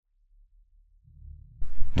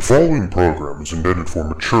The following program is intended for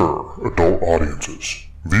mature adult audiences.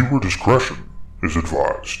 Viewer discretion is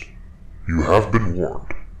advised. You have been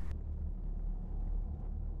warned.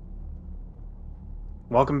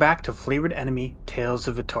 Welcome back to Flavored Enemy Tales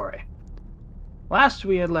of Vittori. Last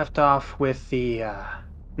we had left off with the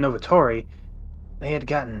Novatori. They had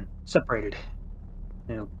gotten separated.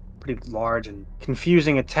 Pretty large and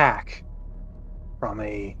confusing attack from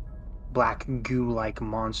a black goo-like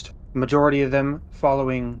monster. The majority of them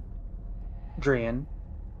following Drian,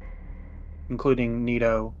 including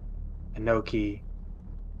Nito, Inoki,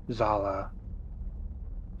 Zala,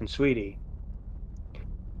 and Sweetie,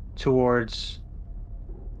 towards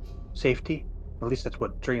safety. At least that's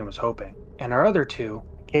what Drian was hoping. And our other two,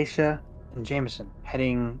 Acacia and Jameson,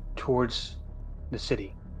 heading towards the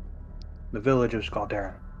city, the village of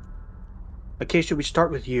Skaldaren. Acacia, we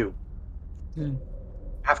start with you.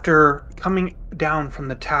 After coming down from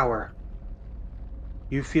the tower,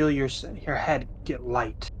 you feel your head get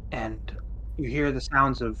light, and you hear the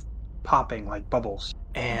sounds of popping like bubbles.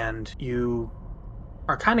 And you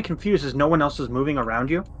are kind of confused as no one else is moving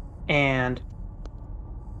around you. And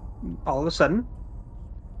all of a sudden,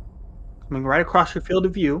 coming right across your field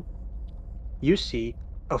of view, you see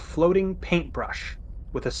a floating paintbrush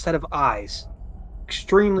with a set of eyes,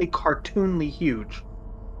 extremely cartoonly huge,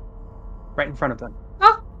 right in front of them.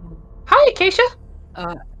 Oh, hi, Acacia.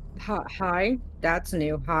 Hi. That's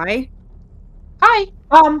new. Hi. Hi.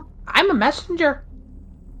 I'm a messenger.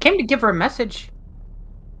 Came to give her a message.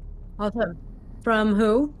 Also, from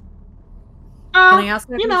who? Can I ask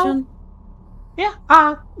that question?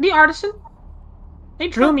 The artisan. They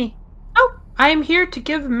drew me. Oh, I am here to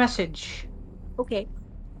give a message. Okay.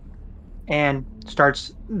 And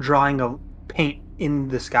starts drawing a paint in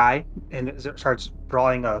the sky, and it starts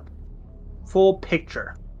drawing a full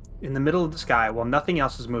picture in the middle of the sky while nothing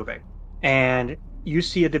else is moving. And you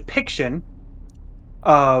see a depiction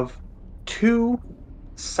of two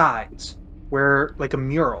sides, where like a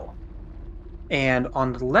mural. And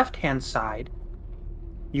on the left-hand side,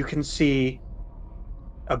 you can see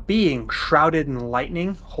a being shrouded in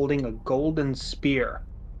lightning holding a golden spear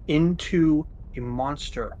into a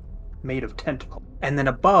monster made of tentacles. And then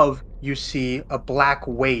above, you see a black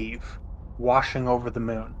wave washing over the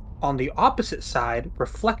moon. On the opposite side,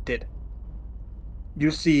 reflected,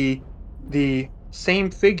 you see the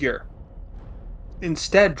same figure,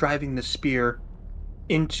 instead driving the spear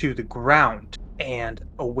into the ground, and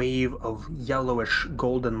a wave of yellowish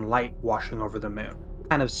golden light washing over the moon,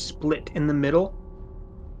 kind of split in the middle,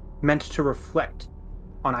 meant to reflect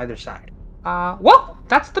on either side. Well,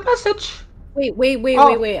 that's the message. Wait.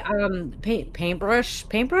 Paintbrush?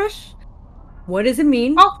 What does it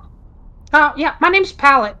mean? Yeah, my name's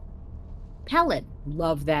Palette. Palette.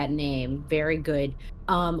 Love that name. Very good.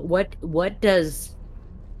 What does...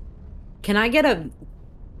 Can I get a...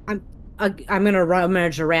 I'm gonna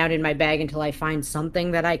rummage around in my bag until I find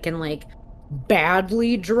something that I can, like,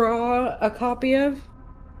 badly draw a copy of.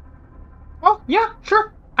 Oh, yeah,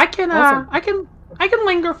 sure. I can, Awesome. I can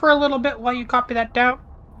linger for a little bit while you copy that down.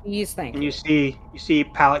 Please, thank And you. you see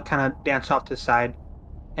Palette kind of dance off to the side,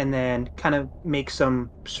 and then kind of make some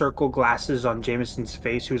circle glasses on Jameson's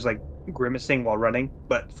face, who's like grimacing while running,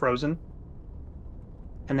 but frozen.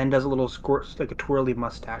 And then does a little squirt, like a twirly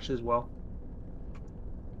mustache as well.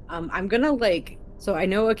 I'm gonna, like... So I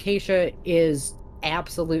know Acacia is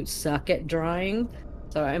absolute suck at drawing,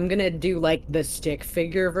 so I'm gonna do, like, the stick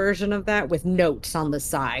figure version of that with notes on the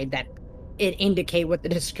side that it indicate what the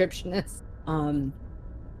description is.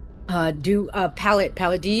 Palette,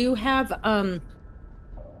 do you have,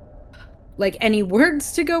 like, any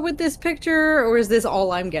words to go with this picture, or is this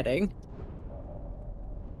all I'm getting?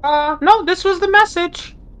 No, this was the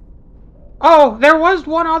message. Oh, there was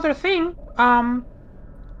one other thing.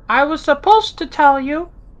 I was supposed to tell you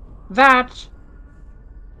that,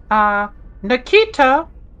 Nikita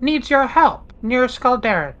needs your help near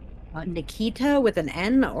Skaldaren. Nikita with an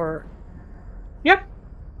N, or... Yep.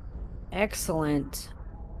 Excellent.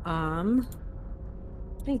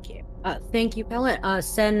 Thank you. Thank you, Palette.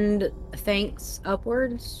 Send thanks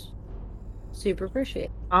upwards. Super appreciate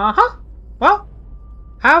it. Uh-huh. Well,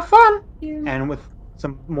 have fun. And with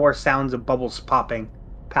some more sounds of bubbles popping,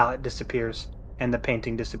 Palette disappears, and the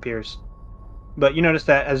painting disappears. But you notice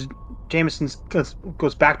that as Jameson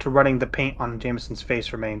goes back to running, the paint on Jameson's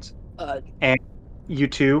face remains. And you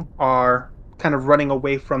two are kind of running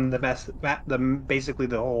away from basically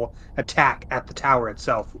the whole attack at the tower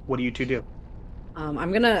itself. What do you two do?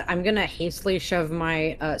 I'm gonna hastily shove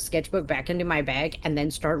my sketchbook back into my bag and then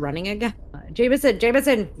start running again.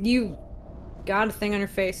 Jameson, you got a thing on your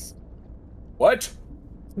face. What?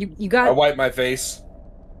 You got... I wipe my face.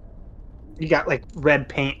 You got like red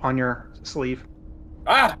paint on your sleeve.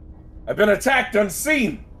 Ah! I've been attacked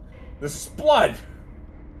unseen! This is blood!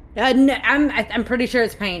 I'm pretty sure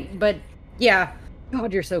it's paint, but yeah.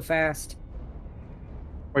 God, you're so fast.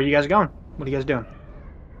 Where are you guys going? What are you guys doing?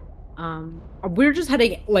 We're just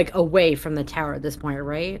heading like away from the tower at this point,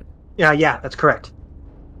 right? Yeah, that's correct.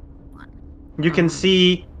 You can Um,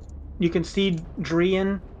 see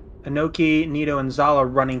Drian, Anoki, Nito, and Zala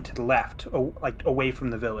running to the left, like away from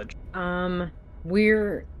the village. um,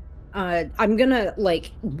 we're I'm gonna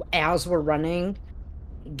like as we're running,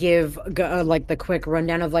 give like the quick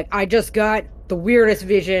rundown of like I just got the weirdest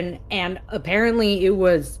vision, and apparently it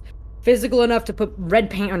was physical enough to put red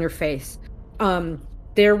paint on your face.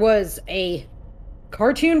 There was a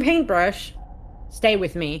cartoon paintbrush. Stay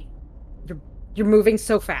with me. You're you're moving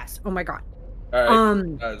so fast. Oh my god.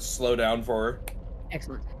 Alright, slow down for her.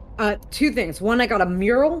 Excellent. Two things. One, I got a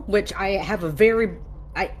mural, which I have a very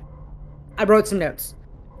I wrote some notes.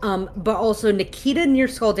 But also Nikita near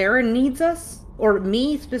Scaldera needs us, or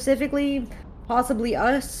me specifically, possibly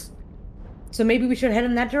us. So maybe we should head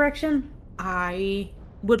in that direction. I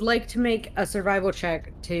would like to make a survival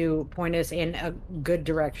check to point us in a good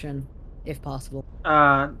direction, if possible.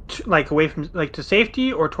 Like away from like to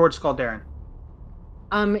safety or towards Scaldarin.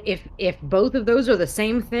 If both of those are the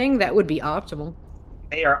same thing, that would be optimal.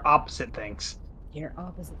 They are opposite things. They're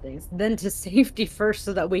opposite things. Then to safety first,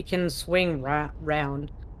 so that we can swing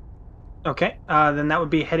round. Okay. Then that would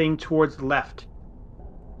be heading towards the left.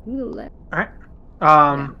 Ooh, All right.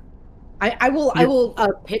 yeah. I will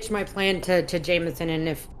pitch my plan to Jameson, and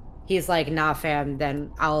if he's like nah fam,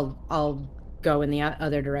 then I'll go in the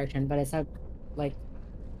other direction. But it's not like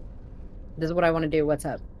this is what I want to do. What's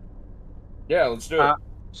up? Yeah, let's do it.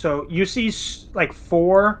 So you see like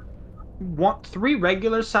three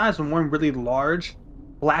regular size and one really large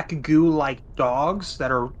black goo like dogs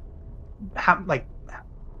that are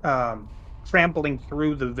trampling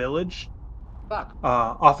through the village Fuck.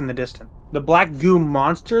 off in the distance. The black goo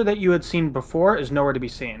monster that you had seen before is nowhere to be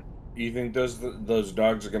seen. You think those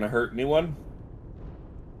dogs are gonna hurt anyone?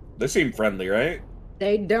 They seem friendly, right?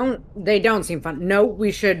 They don't seem fun. No,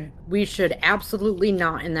 we should absolutely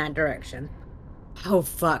not in that direction. Oh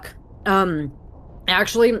fuck.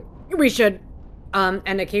 Actually, we should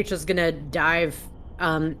and Acacia's gonna dive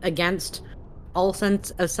against all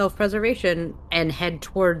sense of self-preservation and head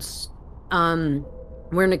towards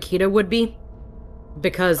where Nikita would be.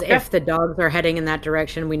 Because Okay. if the dogs are heading in that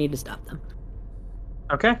direction, we need to stop them.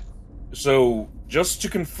 Okay. So, just to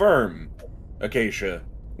confirm, Acacia,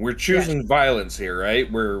 we're choosing violence here, right?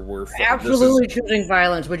 We're Absolutely choosing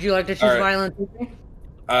violence. Would you like to choose All right. violence with me?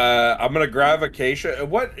 I'm gonna grab Acacia.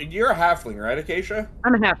 What? You're a halfling, right, Acacia?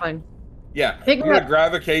 I'm a halfling. Yeah. Pick I'm me gonna up.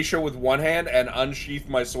 grab Acacia with one hand and unsheath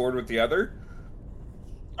my sword with the other.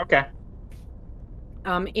 Okay.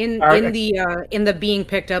 In All right. in the being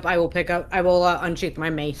picked up, I will unsheath my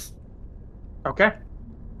mace. Okay.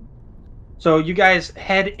 So you guys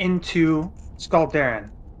head into Scaldarin.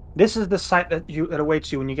 This is the site that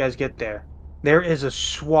awaits you when you guys get there. There is a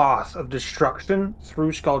swath of destruction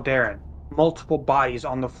through Scaldarin. Multiple bodies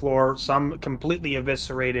on the floor, some completely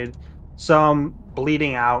eviscerated, some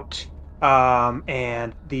bleeding out,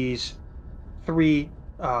 and these three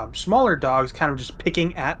smaller dogs kind of just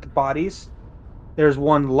picking at the bodies. There's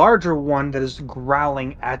one larger one that is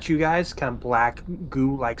growling at you guys, kind of black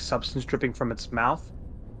goo-like substance dripping from its mouth.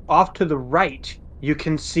 Off to the right, you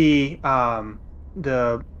can see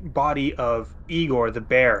the body of Igor the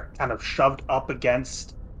bear, kind of shoved up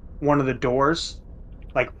against one of the doors,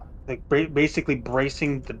 like basically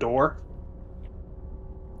bracing the door,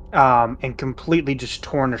 and completely just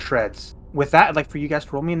torn to shreds. With that, I'd like for you guys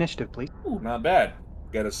to roll me initiative, please. Ooh, not bad.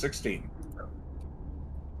 Got a 16.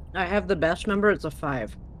 I have the best number. It's a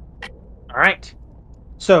 5. All right.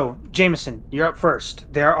 So, Jameson, you're up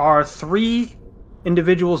first. There are 3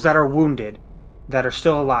 individuals that are wounded that are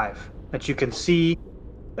still alive that you can see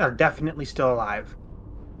are definitely still alive.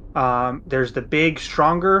 There's the big,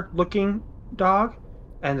 stronger looking dog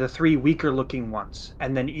and the 3 weaker looking ones.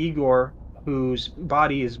 And then Igor, whose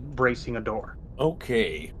body is bracing a door.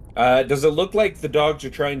 Okay. Does it look like the dogs are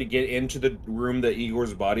trying to get into the room that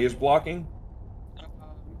Igor's body is blocking?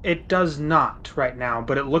 It does not right now,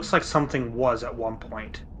 but it looks like something was at one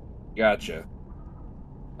point. Gotcha.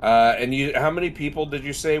 And how many people did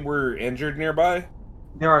you say were injured nearby?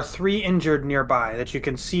 There are 3 injured nearby that you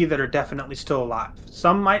can see that are definitely still alive.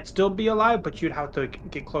 Some might still be alive, but you'd have to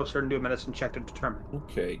get closer and do a medicine check to determine.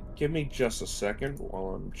 Okay, give me just a second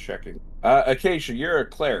while I'm checking. Acacia, you're a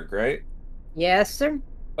cleric, right? Yes, sir.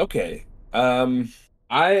 Okay. I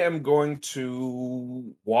am going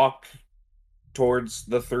to walk towards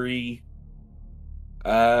the 3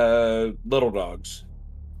 Little dogs.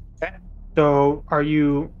 Okay.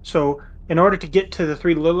 So in order to get to the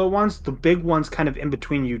three littler ones, the big one's kind of in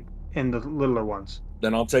between you and the littler ones.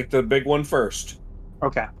 Then I'll take the big one first.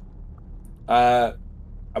 Okay. Uh,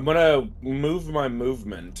 I'm gonna move my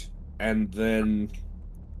movement, and then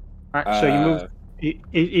All right. So you move. uh,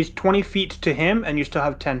 He's 20 feet to him, and you still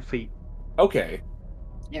have 10 feet. okay.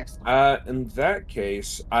 Excellent. In that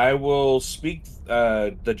case, I will speak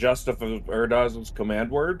the Justice of Erdaz's command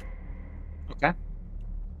word Okay.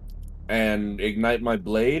 and ignite my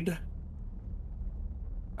blade.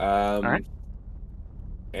 All right. Um,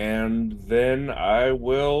 and then I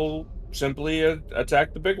will simply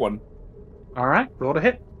attack the big one. All right. Roll to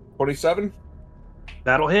hit. 27.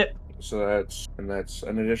 That'll hit. So that's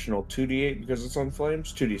an additional 2d8 because it's on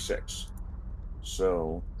flames. 2d6.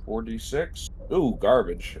 So 4d6. Ooh,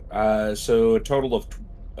 garbage. So a total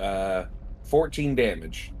of 14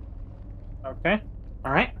 damage. Okay.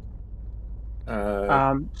 All right.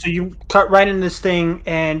 Uh, So you cut right in this thing,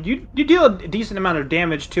 and you deal a decent amount of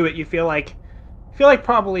damage to it. You feel like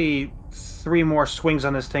probably three more swings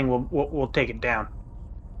on this thing will take it down.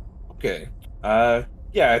 okay.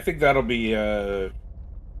 Yeah, I think that'll be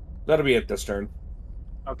it this turn.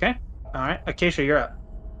 Okay. All right. Acacia, you're up.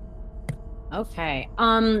 Okay.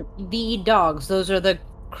 The dogs, those are the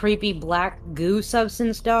creepy black goo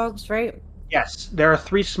substance dogs, right? Yes, there are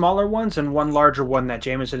three smaller ones and one larger one that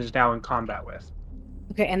Jameson is now in combat with.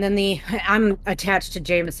 Okay, and then I'm attached to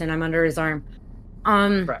Jameson. I'm under his arm.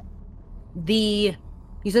 Um, Correct. the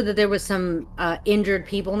you said that there was some injured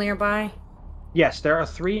people nearby. Yes, there are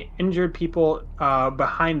three injured people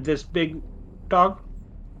behind this big dog,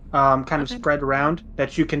 kind of Okay. spread around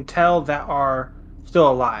that you can tell that are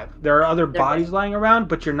still alive. There are other They're bodies dead. lying around,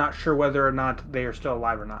 but you're not sure whether or not they are still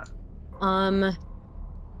alive or not. Um,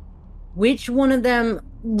 which one of them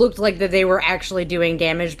looked like that they were actually doing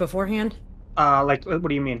damage beforehand? Like, what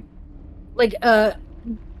do you mean? Like,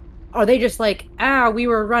 are they just like, we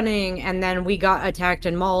were running and then we got attacked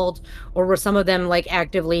and mauled, or were some of them like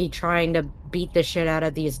actively trying to beat the shit out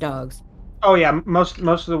of these dogs? Oh yeah, most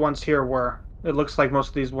of the ones here were. It looks like most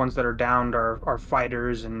of these ones that are downed are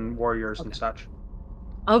fighters and warriors and Okay. such.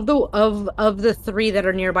 Of the three that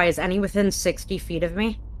are nearby, is any within 60 feet of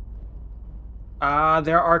me?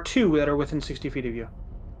 There are two that are within 60 feet of you.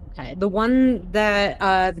 Okay. The one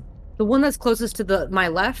that's closest to my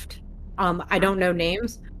left, I don't know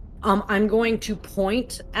names. I'm going to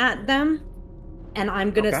point at them and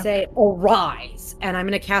I'm gonna Okay. say arise, and I'm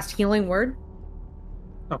gonna cast healing word.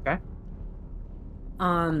 Okay.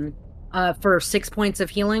 For 6 points of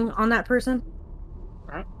healing on that person.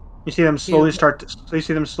 All right. You see them slowly start to. So you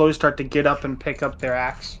see them slowly start to get up and pick up their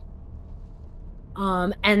axe.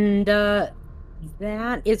 And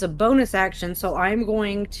that is a bonus action, so I'm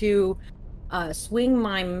going to swing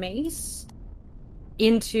my mace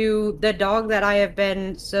into the dog that I have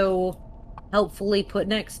been so helpfully put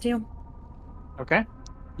next to. Okay.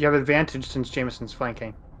 You have advantage since Jameson's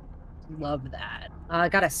flanking. Love that. I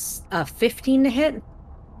got a 15 to hit.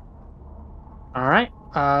 All right.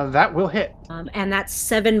 That will hit. And that's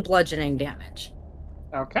 7 bludgeoning damage.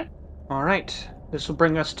 Okay. All right. This will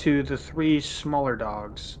bring us to the three smaller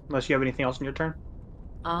dogs. Unless you have anything else in your turn.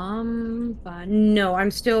 No,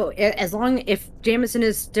 I'm still, as long, if Jameson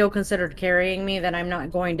is still considered carrying me, then I'm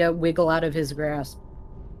not going to wiggle out of his grasp.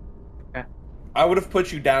 Okay. I would have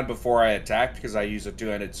put you down before I attacked because I use a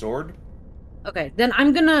two-handed sword. Okay, then I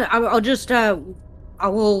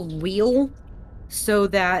will wheel so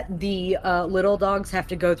that the little dogs have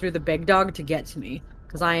to go through the big dog to get to me,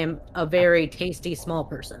 because I am a very tasty small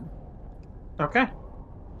person. Okay.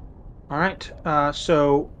 All right.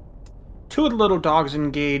 So two of the little dogs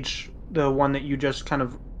engage the one that you just kind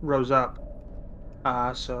of rose up.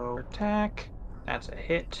 So attack. That's a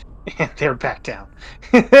hit. And they're back down.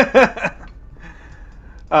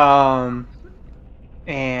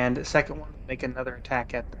 And the second one, make another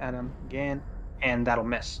attack at him again, and that'll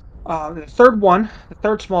miss. The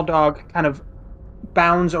third small dog, kind of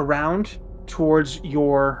bounds around towards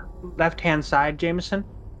your left-hand side, Jameson.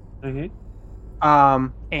 Mm-hmm.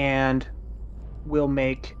 And will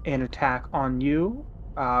make an attack on you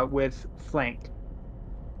with flank.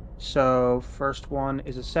 So first one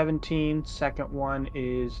is a 17, second one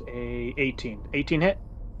is a 18. 18 hit?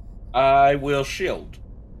 I will shield.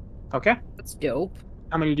 Okay. That's dope.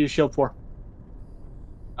 How many do you shield for?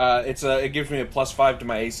 It gives me a +5 to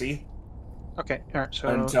my AC Okay, alright, so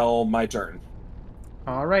until my turn.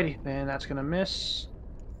 alrighty, then that's gonna miss.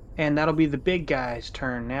 And that'll be the big guy's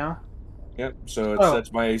turn now. Yep. So it Oh.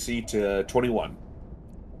 sets my AC to 21.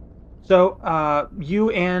 So, you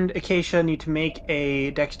and Acacia need to make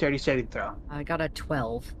a dexterity saving throw. I got a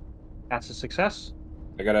 12. That's a success.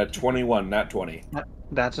 I got a 21, not 20.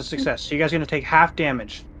 That's a success. So you guys are going to take half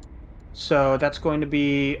damage. So that's going to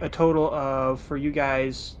be a total of, for you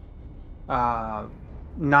guys, 9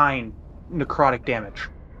 necrotic damage.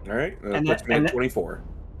 All right, that And puts then, me and, at then, 24.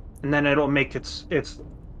 and then it'll make its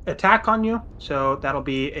attack on you. So that'll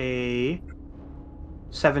be a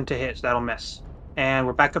 7 to hit. So that'll miss. And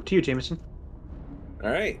we're back up to you, Jameson. All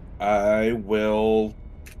right, I will.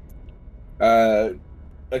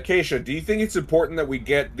 Acacia, do you think it's important that we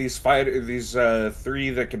get these 3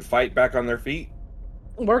 that can fight back on their feet?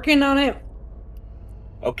 Working on it.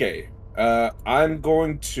 Okay. I'm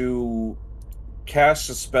going to cast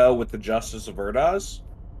a spell with the Justice of Erdaz.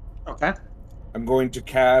 Okay. I'm going to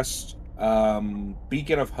cast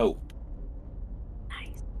Beacon of Hope.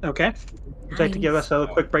 Okay. Would you like to give us a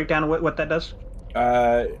quick breakdown of what that does?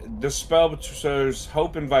 The spell shows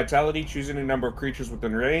hope and vitality. Choose any number of creatures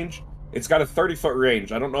within range. It's got a 30-foot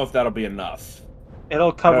range. I don't know if that'll be enough.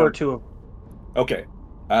 It'll cover 2 of them. Okay.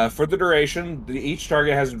 For the duration, each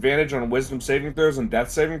target has advantage on wisdom saving throws and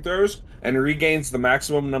death saving throws, and regains the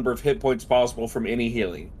maximum number of hit points possible from any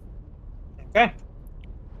healing. Okay.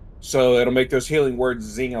 So it'll make those healing words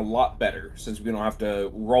zing a lot better, since we don't have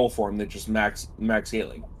to roll for them. They're just max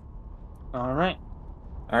healing. All right.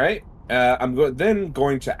 All right. I'm then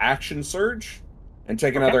going to action surge, and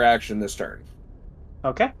take another action this turn.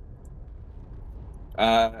 Okay.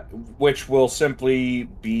 Which will simply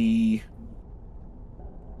be.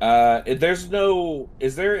 Is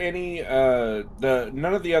there any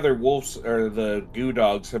none of the other wolves or the goo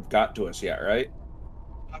dogs have got to us yet, right?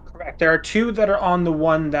 Correct. There are 2 that are on the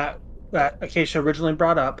one that Acacia originally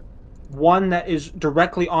brought up. One that is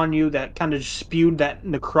directly on you that kind of spewed that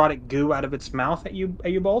necrotic goo out of its mouth at you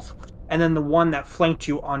both, and then the one that flanked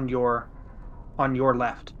you on your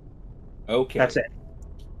left. Okay. That's it.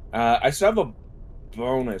 I still have a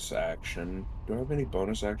bonus action. Do I have any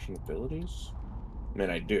bonus action abilities? I mean,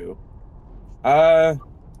 I do. I'm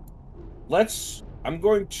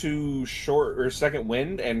going to second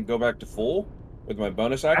wind and go back to full with my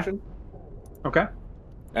bonus action. Okay.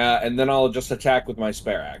 And then I'll just attack with my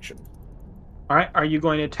spare action. All right. Are you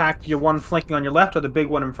going to attack your one flanking on your left or the big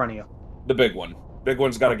one in front of you? The big one. Big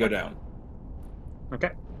one's got to go down.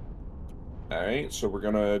 Okay. All right, so we're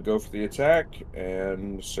gonna go for the attack,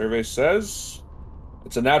 and survey says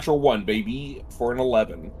it's a natural 1, baby, for an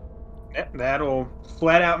 11. That'll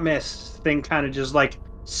flat out miss. Thing kind of just like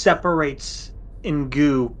separates in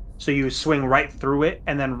goo, so you swing right through it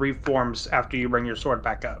and then reforms after you bring your sword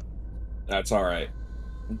back up. That's all right.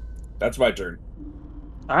 That's my turn.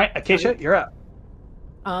 All right, Acacia, you're up.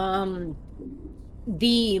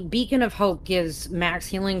 The Beacon of Hope gives max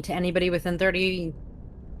healing to anybody within 30.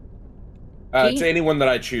 To anyone that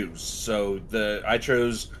I choose. So I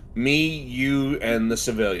chose me, you, and the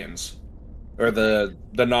civilians, or the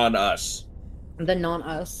non-us. The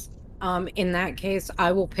non-us. In that case,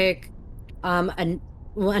 I will pick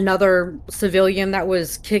another civilian that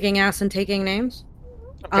was kicking ass and taking names.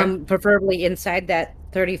 Okay. Preferably inside that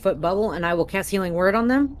 30-foot bubble, and I will cast Healing Word on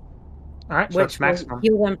them. All right, so which it's maximum. will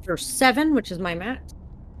heal them for 7, which is my max.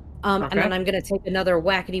 And then I'm gonna take another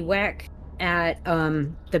whackety whack at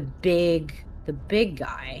the big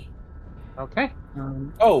guy. Okay.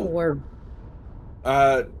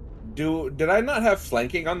 Did I not have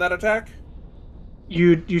flanking on that attack?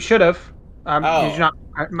 You should have. Did you not?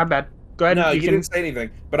 My bad. Go ahead. No, you didn't say anything.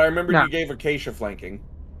 But I remember No. you gave Acacia flanking.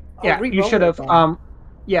 Yeah, you should have.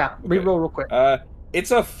 Yeah, reroll real quick.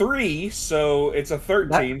 It's a 3, so it's a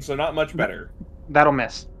 13, so not much better. That'll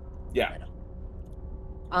miss. Yeah.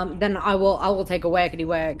 Then I will take a whackety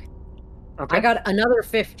whack. Okay. I got another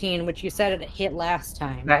 15, which you said it hit last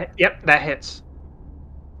time. Yep, that hits.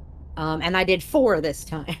 And I did 4 this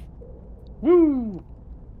time. Woo!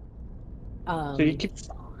 So you keep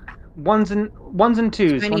ones and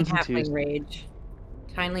twos. Tiny Ones and halfling twos. rage.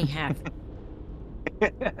 Tiny half. All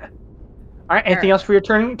right. Anything else for your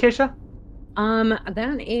turn, Acacia?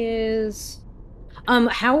 That is.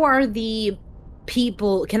 How are the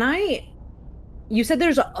people? You said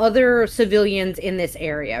there's other civilians in this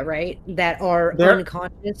area, right? That are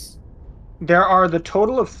unconscious? There are the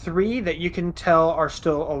total of 3 that you can tell are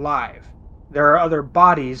still alive. There are other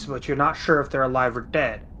bodies, but you're not sure if they're alive or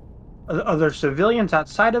dead. Other civilians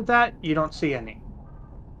outside of that, you don't see any.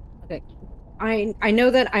 Okay. I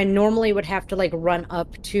know that I normally would have to like run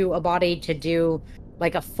up to a body to do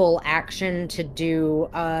like a full action to do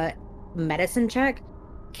a medicine check.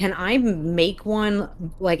 Can I make one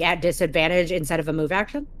like at disadvantage instead of a move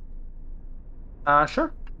action?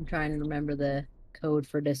 Sure. I'm trying to remember the code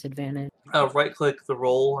for disadvantage? Right-click the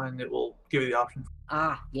roll, and it will give you the option.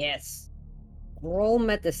 Ah, yes. Roll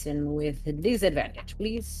medicine with disadvantage,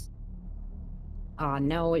 please. Ah,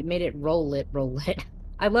 no, it made it roll it.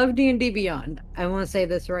 I love D&D Beyond. I want to say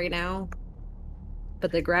this right now,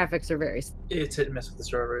 but the graphics are very... It's hit and miss with the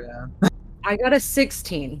server, yeah. I got a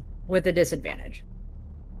 16 with a disadvantage.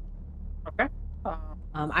 Okay.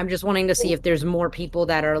 I'm just wanting to see if there's more people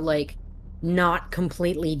that are, like, not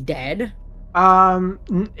completely dead.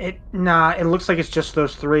 It looks like it's just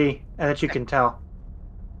those 3 that you can tell.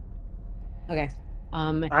 Okay.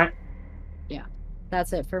 All right. Yeah,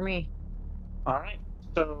 that's it for me. All right.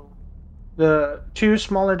 So the 2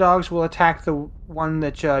 smaller dogs will attack the one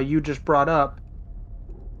that you just brought up,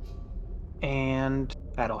 and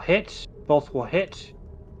that'll hit. Both will hit.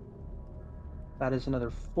 That is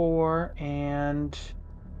another 4 and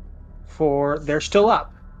 4. They're still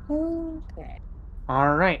up. Okay.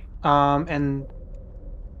 All right. And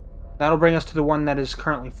that'll bring us to the one that is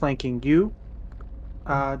currently flanking you,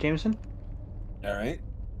 Jameson. All right.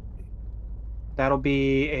 That'll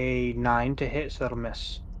be a 9 to hit, so that'll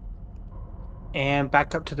miss. And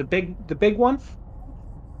back up to the big one,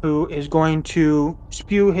 who is going to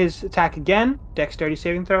spew his attack again. Dexterity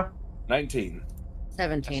saving throw. 19. That's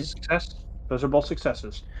 17. a success. Those are both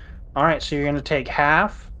successes. All right, so you're going to take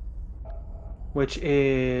half, which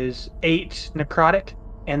is 8 necrotic,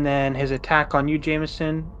 and then his attack on you,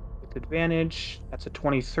 Jameson, with advantage. That's a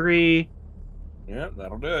 23 Yeah,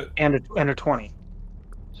 that'll do it. and a 20.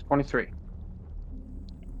 It's 23.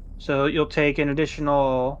 So you'll take an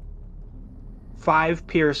additional 5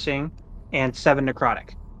 piercing and 7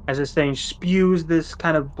 necrotic, as this thing spews this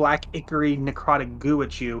kind of black ichory necrotic goo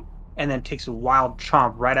at you, and then takes a wild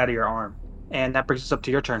chomp right out of your arm. And that brings us up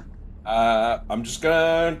to your turn. I'm just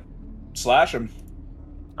gonna slash him.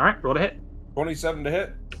 All right, roll to hit. 27 to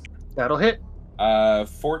hit. That'll hit.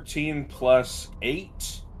 14 plus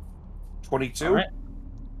 8. 22. All right.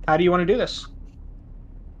 How do you want to do this?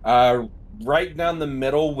 Right down the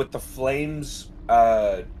middle with the flames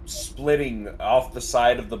splitting off the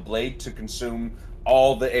side of the blade to consume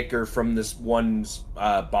all the ichor from this one's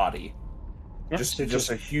body. Yep, Just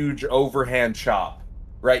a huge overhand chop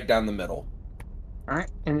right down the middle. All right,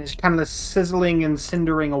 and it's kind of sizzling and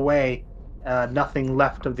cindering away. Nothing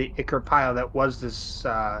left of the ichor pile that was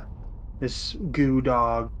this goo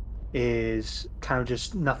dog is kind of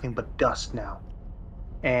just nothing but dust now.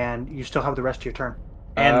 And you still have the rest of your turn.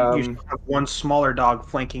 And you still have one smaller dog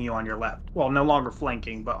flanking you on your left. Well, no longer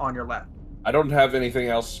flanking, but on your left. I don't have anything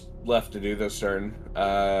else left to do this turn.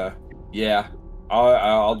 Yeah,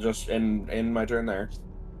 I'll just end my turn there.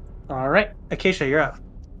 All right, Acacia, you're up.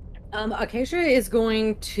 Acacia is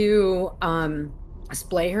going to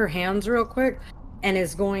splay her hands real quick and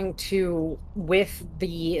is going to, with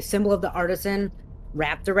the symbol of the artisan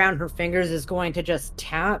wrapped around her fingers, is going to just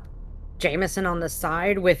tap Jameson on the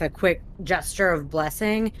side with a quick gesture of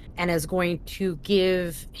blessing and is going to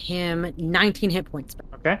give him 19 hit points.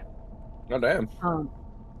 Okay. Oh, damn.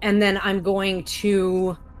 And then I'm going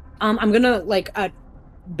to like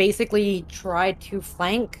basically try to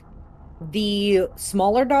flank the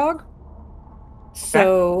smaller dog.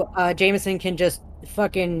 So Jameson can just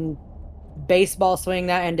fucking baseball swing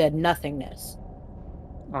that into nothingness.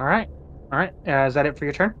 All right. Is that it for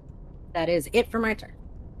your turn? That is it for my turn.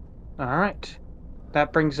 All right.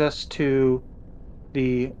 That brings us to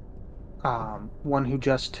the one who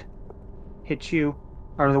just hit you,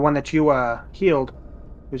 or the one that you healed,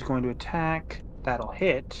 who's going to attack. That'll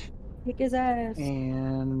hit. Kick his ass.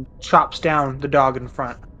 And chops down the dog in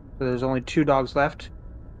front. So there's only 2 dogs left.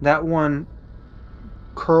 That one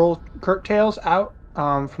curtails out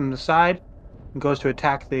from the side and goes to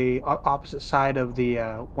attack the opposite side of the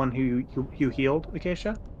one who you healed,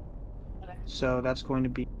 Acacia. So that's going to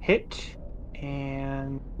be hit,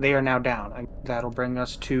 and they are now down. And that'll bring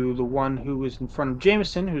us to the one who is in front of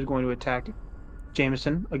Jameson, who's going to attack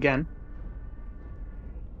Jameson again.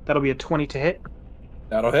 That'll be a 20 to hit.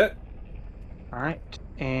 That'll hit. All right,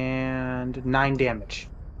 and 9 damage,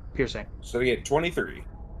 piercing. So they get 23.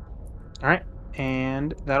 All right,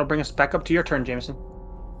 and that'll bring us back up to your turn, Jameson.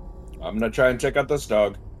 I'm gonna try and check out this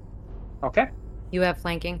dog. Okay. You have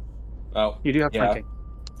flanking? Oh, You do have flanking.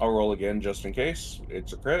 I'll roll again just in case.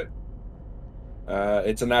 It's a crit.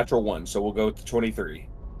 It's a natural 1, so we'll go with the 23.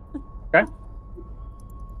 Okay.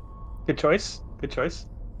 Good choice.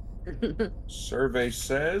 Survey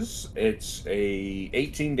says it's a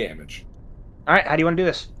 18 damage. All right, how do you want to do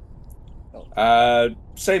this?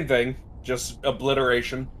 Same thing, just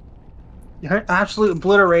obliteration. Absolute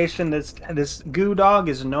obliteration. This goo dog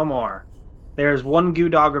is no more. There's one goo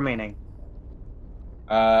dog remaining.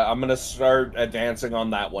 I'm gonna start advancing on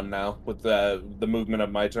that one now with the movement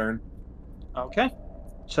of my turn. Okay.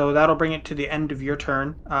 So that'll bring it to the end of your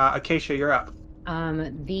turn. Acacia, you're up.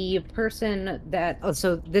 The person that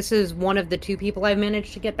so this is one of the two people I've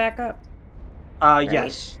managed to get back up. Right?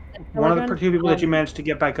 Yes. Still One of the again? two people that you managed to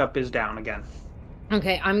get back up is down again.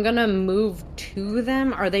 Okay, I'm gonna move to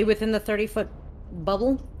them. Are they within the 30-foot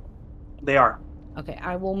bubble? They are. Okay,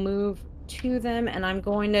 I will move to them and I'm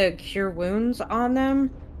going to cure wounds on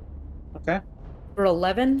them Okay. for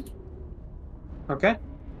 11. Okay.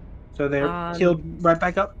 So they're Um, healed right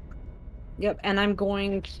back up. Yep, and I'm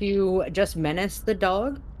going to just menace the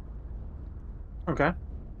dog. Okay.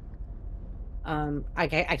 I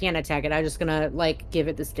can't attack it. I'm just gonna like give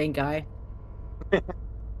it the stink eye.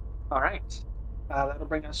 All right. That'll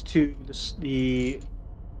bring us to the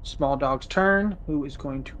small dog's turn, who is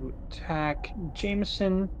going to attack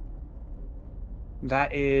Jameson.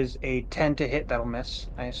 That is a 10 to hit. That'll miss,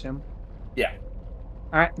 I assume. Yeah.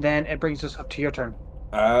 All right. Then it brings us up to your turn.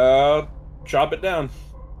 Chop it down.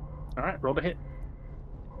 All right. Roll to hit.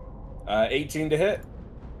 18 to hit.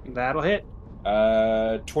 That'll hit.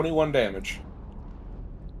 21 damage.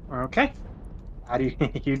 Okay. How do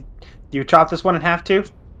you chop this one in half too?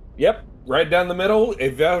 Yep, right down the middle.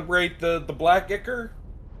 Evaporate the black ichor.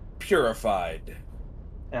 Purified.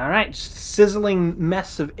 All right, sizzling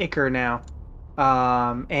mess of ichor now.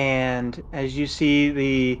 And as you see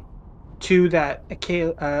the two that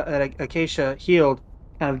Acacia healed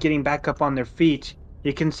kind of getting back up on their feet,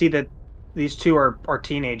 you can see that these two are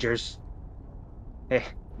teenagers.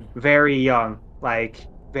 Very young, like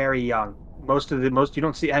very young. Most you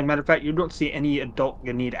don't see. As a matter of fact, you don't see any adult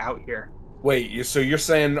Ganid out here. Wait, so you're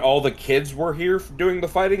saying all the kids were here doing the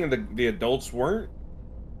fighting and the adults weren't?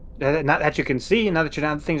 Not that you can see. Now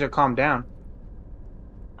that things are calmed down.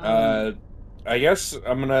 I guess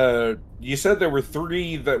I'm gonna. You said there were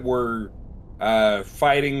 3 that were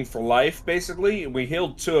fighting for life, basically. We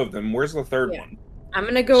healed 2 of them. Where's the third one? I'm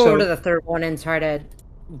gonna go over to the third one and try to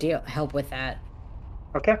help with that.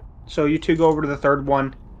 Okay. So you two go over to the third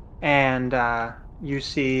one, and you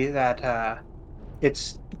see that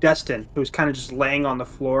it's Destin, who's kind of just laying on the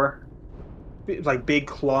floor, like big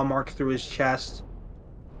claw mark through his chest,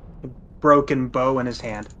 a broken bow in his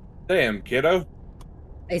hand. Damn, kiddo.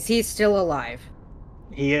 Is he still alive?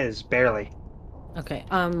 He is, barely. Okay.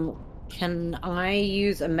 Can I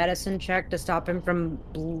use a medicine check to stop him from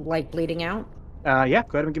bleeding out? Yeah,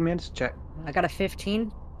 go ahead and give me a check. I got a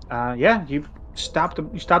 15. Yeah, you stop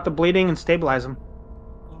the bleeding and stabilize him.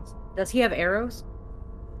 Does he have arrows?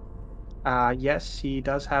 Yes, he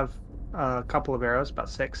does have a couple of arrows, about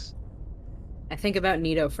 6. I think about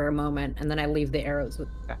Nito for a moment, and then I leave the arrows with.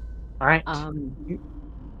 Okay. All right.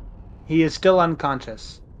 He is still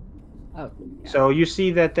unconscious. Oh. Yeah. So you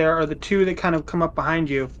see that there are the 2 that kind of come up behind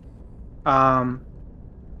you, and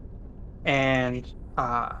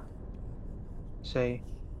say,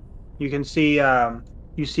 you can see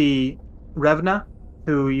you see Revna,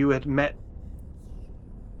 who you had met,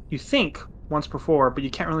 you think once before, but you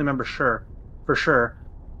can't really remember for sure.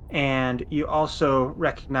 And you also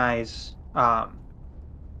recognize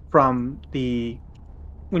from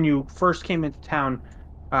when you first came into town,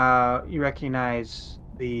 you recognize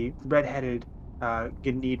the redheaded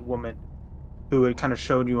Ganid woman who had kind of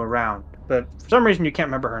showed you around, but for some reason you can't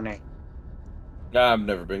remember her name. I've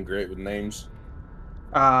never been great with names.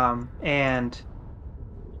 And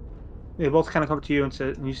they both kind of come up to you and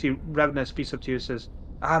you see Revna speaks up to you and says,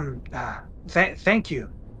 thank you.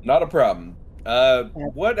 Not a problem.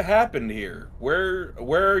 What happened here? Where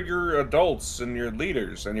are your adults and your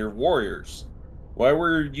leaders and your warriors? Why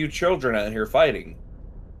were you children out here fighting?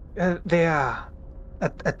 They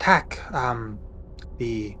attack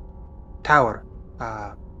the tower.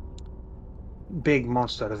 Big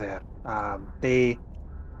monster there. They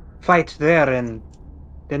fight there and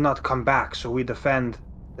did not come back, so we defend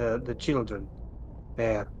the children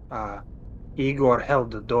there. Igor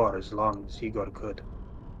held the door as long as Igor could.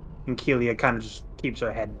 And Kelia kind of just keeps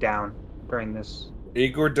her head down during this.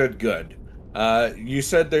 Igor did good. You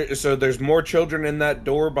said there's more children in that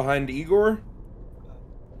door behind Igor?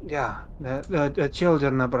 Yeah, the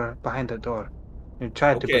children are behind the door. We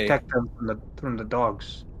tried to protect them from the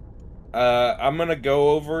dogs. I'm gonna go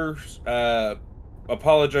over,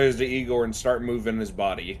 apologize to Igor, and start moving his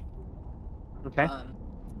body. Okay.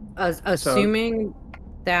 Assuming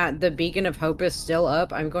that the beacon of hope is still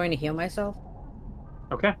up, I'm going to heal myself.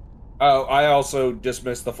 Okay. Oh, I also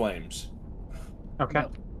dismissed the flames. Okay.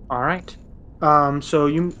 Nope. All right. So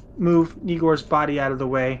you move Igor's body out of the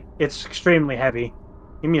way. It's extremely heavy.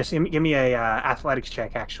 Give me a athletics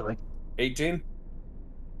check, actually. 18.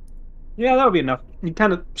 Yeah, that'll be enough. You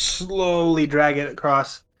kind of slowly drag it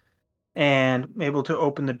across and able to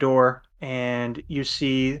open the door, and you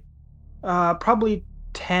see probably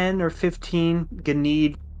 10 or 15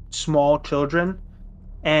 Ganid small children,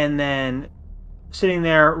 and then sitting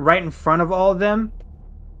there right in front of all of them,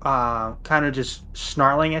 kind of just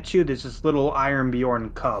snarling at you, there's this little Iron Bjorn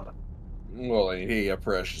cub. Well, ain't he a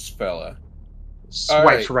precious fella? All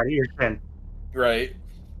Swipes right, right at your chin. right.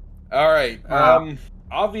 All right. Uh,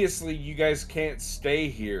 Obviously, you guys can't stay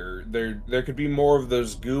here. There could be more of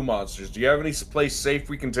those goo monsters. Do you have any place safe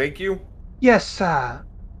we can take you? yes,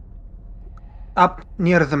 up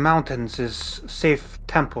near the mountains is safe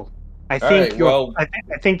temple. All right. Well, I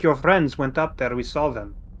think your friends went up there. We saw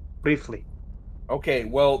them briefly. okay.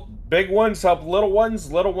 Well, big ones help little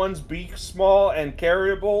ones. Little ones be small and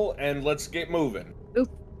carryable, and let's get moving. Oop.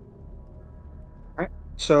 Right.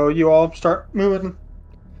 So you all start moving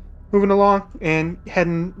along and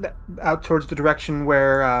heading out towards the direction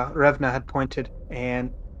where Revna had pointed.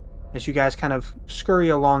 And as you guys kind of scurry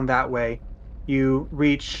along that way, you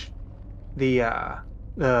reach the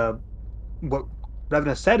what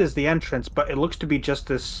Revna said is the entrance, but it looks to be just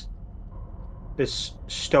this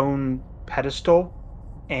stone pedestal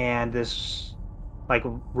and this like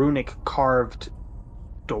runic carved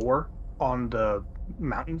door on the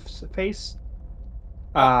mountain face.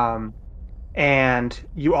 Ah, Um, and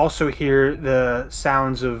you also hear the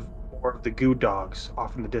sounds of more of the goo dogs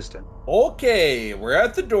off in the distance. okay, we're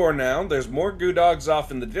at the door now. There's more goo dogs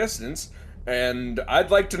off in the distance, and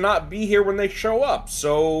I'd like to not be here when they show up.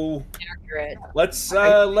 So Accurate.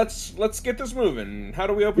 let's get this moving. How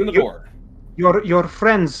do we open the You- door? Your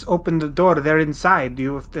friends open the door. They're inside.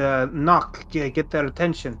 You have to knock, get their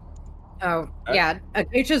attention. Oh, yeah.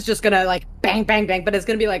 Acacia's just gonna like bang, bang, bang, but it's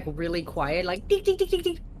gonna be like really quiet, like ding, ding, ding, ding,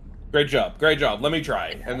 ding. Great job, great job. Let me try,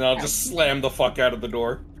 and then I'll just slam the fuck out of the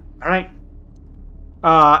door. All right.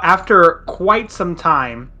 After quite some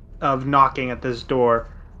time of knocking at this door,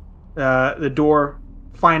 the door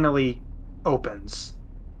finally opens,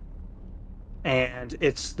 and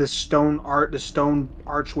it's the stone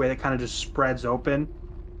archway that kind of just spreads open,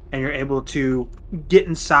 and you're able to get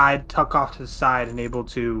inside, tuck off to the side, and able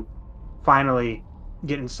to finally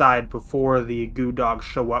get inside before the goo dogs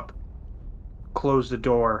show up, close the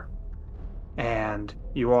door, and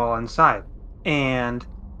you all inside. And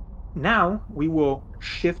now we will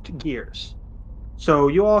shift gears. So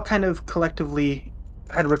you all kind of collectively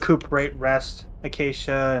had to recuperate, rest.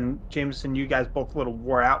 Acacia and Jameson, you guys both a little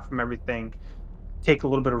wore out from everything. Take a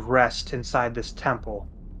little bit of rest inside this temple.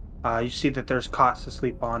 You see that there's cots to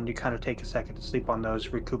sleep on. You kind of take a second to sleep on those,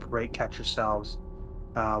 recuperate, catch yourselves,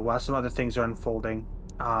 while some other things are unfolding.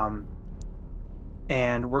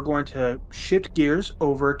 And we're going to shift gears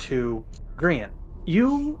over to Grian.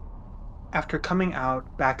 You, after coming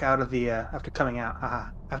out, back out of the, after coming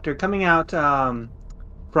out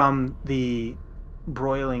from the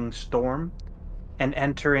broiling storm and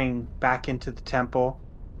entering back into the temple,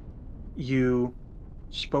 you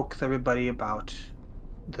spoke with everybody about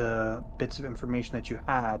the bits of information that you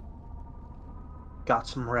had, got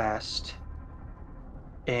some rest,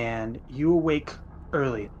 and you awake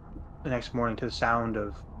early the next morning to the sound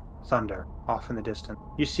of thunder off in the distance.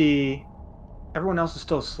 You see everyone else is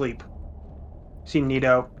still asleep. You see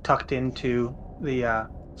Nito tucked into the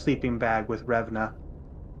sleeping bag with Revna,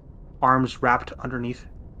 arms wrapped underneath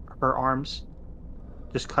her arms,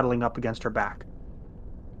 just cuddling up against her back.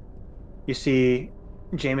 You see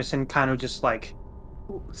Jameson kind of just like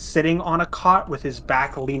sitting on a cot with his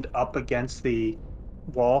back leaned up against the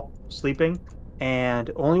wall, sleeping. And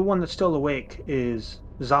only one that's still awake is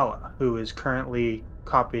Zala, who is currently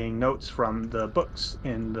copying notes from the books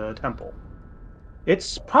in the temple.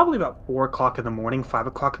 It's probably about 4 o'clock in the morning, 5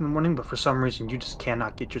 o'clock in the morning, but for some reason you just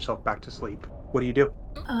cannot get yourself back to sleep. What do you do?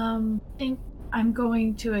 I think I'm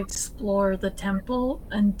going to explore the temple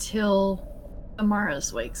until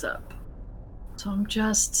Amaris wakes up. So I'm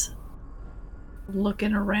just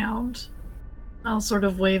looking around. I'll sort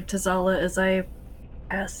of wave to Zala as I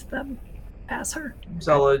pass her.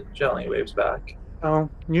 Zella gently waves back. Oh,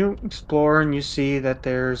 you explore and you see that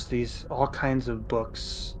there's these all kinds of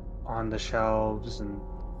books on the shelves and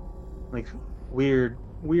like weird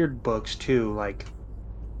books too, like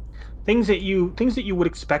things that you would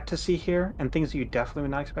expect to see here and things that you definitely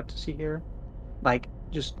would not expect to see here. Like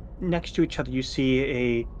just next to each other you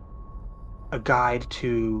see a guide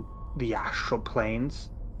to the astral planes.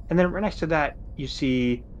 And then right next to that you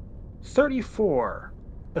see 34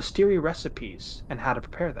 Asteri recipes and how to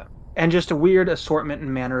prepare them. And just a weird assortment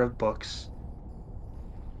and manner of books.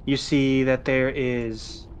 You see that there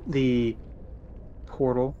is the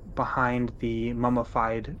portal behind the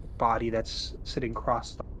mummified body that's sitting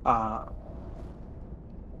cross. And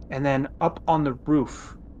then up on the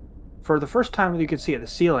roof, for the first time you can see it, the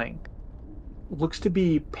ceiling looks to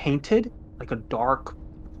be painted like a dark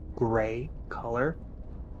gray color,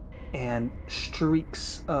 and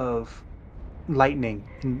streaks of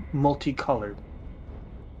lightning, multicolored,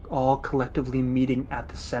 all collectively meeting at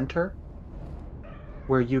the center,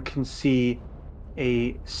 where you can see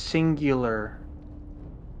a singular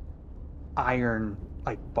iron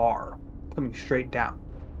like bar coming straight down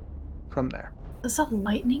from there. Is that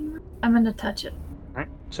lightning? I'm gonna touch it. Right.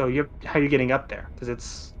 So how are you getting up there? Because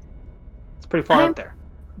it's pretty far up there.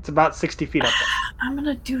 It's about 60 feet up there. I'm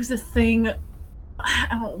gonna do the thing. I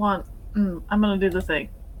don't want. I'm gonna do the thing.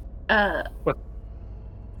 What?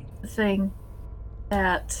 The thing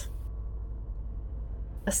that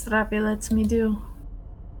Astrapi lets me do.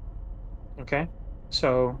 Okay.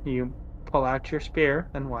 So you pull out your spear,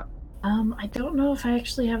 and what? I don't know if I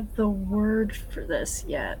actually have the word for this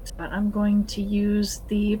yet, but I'm going to use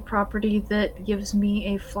the property that gives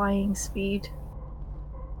me a flying speed.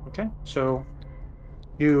 Okay. So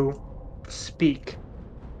you speak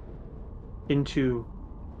into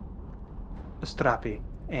Astrapi,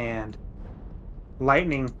 and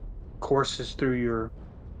lightning courses through your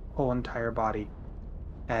whole entire body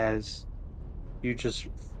as you just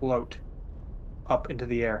float up into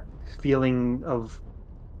the air, feeling of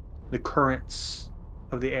the currents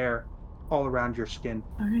of the air all around your skin.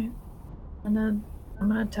 All right. I'm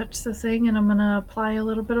gonna touch the thing, and I'm gonna apply a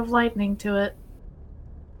little bit of lightning to it.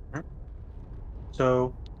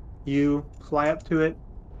 So you fly up to it,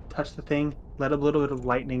 touch the thing, let a little bit of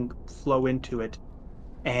lightning flow into it,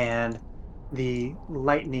 and the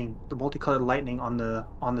multicolored lightning on the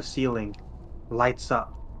ceiling lights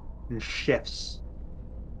up and shifts,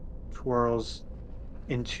 twirls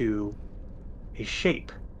into a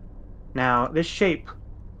shape. Now, this shape,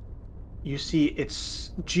 you see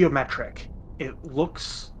it's geometric. It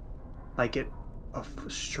looks like a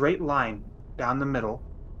straight line down the middle,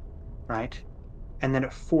 right? And then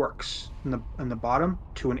it forks in the bottom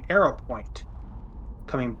to an arrow point,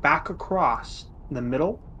 coming back across the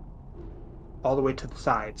middle, all the way to the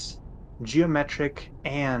sides. Geometric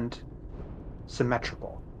and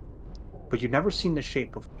symmetrical. But you've never seen the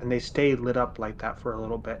shape before, and they stay lit up like that for a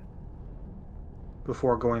little bit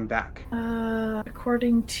before going back.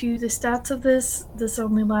 According to the stats of this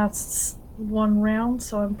only lasts one round,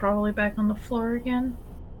 so I'm probably back on the floor again.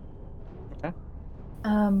 Okay.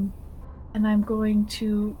 And I'm going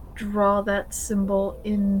to draw that symbol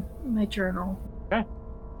in my journal. Okay.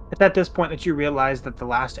 It's at this point that you realize that the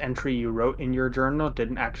last entry you wrote in your journal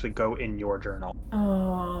didn't actually go in your journal.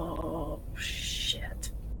 Oh,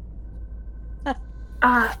 shit.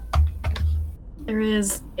 There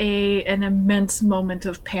is an immense moment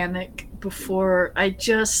of panic before I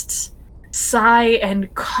just sigh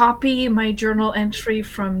and copy my journal entry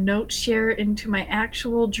from NoteShare into my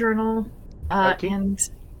actual journal, and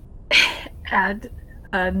add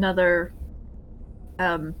another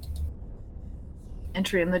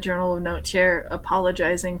entry in the Journal of NoteShare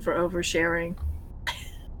apologizing for oversharing.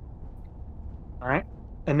 All right.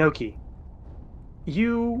 Inoki,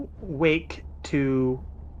 you wake to,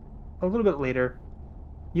 a little bit later,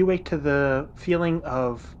 you wake to the feeling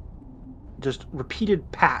of just repeated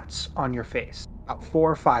pats on your face, about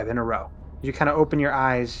 4 or 5 in a row. You kind of open your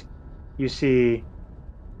eyes, you see,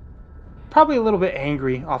 probably a little bit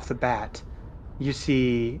angry off the bat, you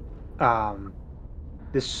see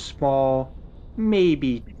this small,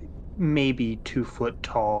 maybe 2 foot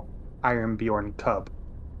tall Ironbjorn cub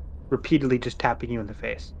repeatedly just tapping you in the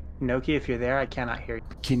face. Inoki, if you're there, I cannot hear you.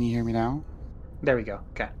 Can you hear me now? There we go.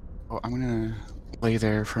 Okay. Well, I'm gonna lay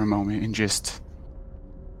there for a moment and just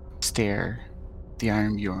stare at the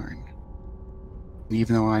Ironbjorn. And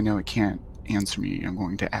even though I know it can't answer me, I'm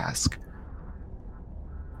going to ask,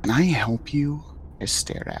 can I help you? I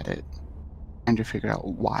stared at it, trying to figure out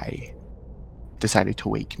why it decided to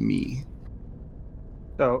wake me.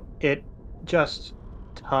 So it just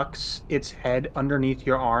tucks its head underneath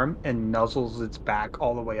your arm and nuzzles its back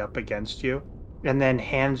all the way up against you, and then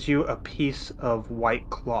hands you a piece of white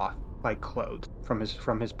cloth, like clothes, from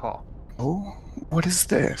his paw. Oh, what is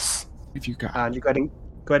this? Have you got? You go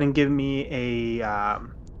ahead and give me a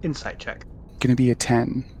insight check. Gonna be a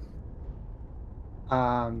 10.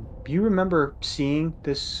 You remember seeing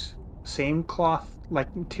this same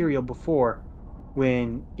cloth-like material before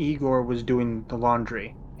when Igor was doing the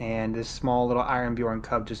laundry, and this small little Ironbjorn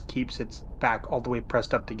cub just keeps its back all the way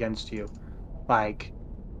pressed up against you, like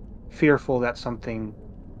fearful that something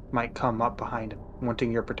might come up behind him,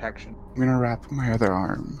 wanting your protection. I'm gonna wrap my other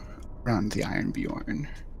arm around the Ironbjorn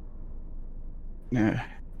a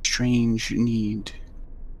strange need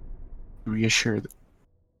to reassure the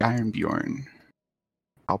Ironbjorn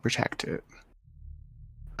I'll protect it.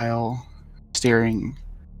 While staring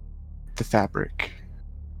at the fabric,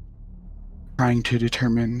 trying to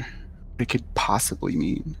determine what it could possibly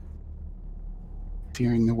mean.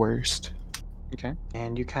 Fearing the worst. Okay.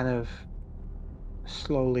 And you kind of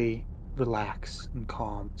slowly relax and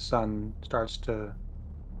calm. The sun starts to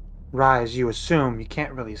rise. You assume you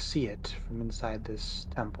can't really see it from inside this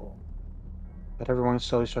temple. But everyone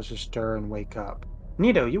slowly starts to stir and wake up.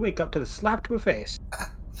 Nito, you wake up to the slap to a face.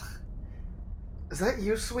 Is that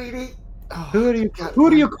you, sweetie? Oh, Who do you God, who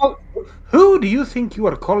do you call who do you think you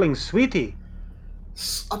are calling sweetie?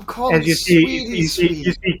 I'm calling As you see sweetie, you see sweetie.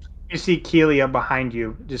 you see you see Keelia behind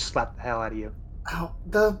you just slap the hell out of you. Oh,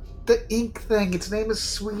 the ink thing. Its name is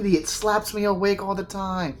Sweetie. It slaps me awake all the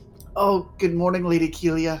time. Oh, good morning, Lady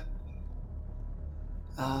Keelia.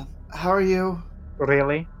 How are you?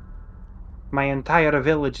 Really? My entire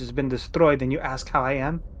village has been destroyed and you ask how I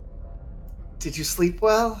am? Did you sleep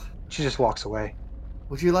well? She just walks away.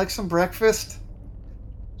 Would you like some breakfast?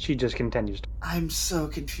 She just continues. I'm so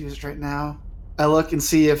confused right now. I look and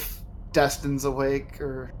see if Destin's awake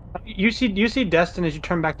or. You see Destin as you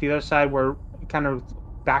turn back to the other side where kind of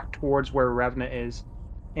back towards where Revna is,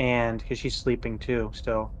 and because she's sleeping too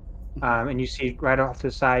still. And you see right off to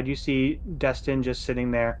the side, you see Destin just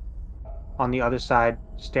sitting there on the other side,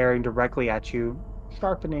 staring directly at you,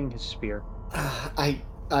 sharpening his spear. I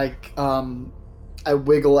I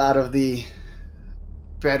wiggle out of the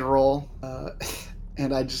bedroll,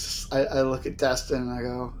 and I look at Destin and I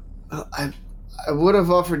go, I would have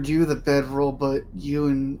offered you the bedroll, but you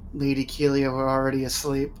and Lady Keelia were already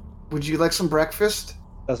asleep. Would you like some breakfast?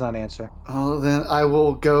 Does not answer. Oh, then I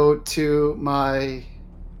will go to my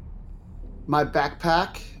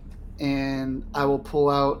backpack and I will pull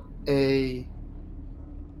out a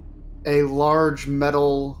large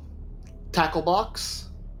metal tackle box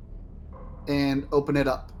and open it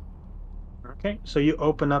up. Okay, so you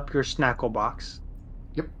open up your snackle box.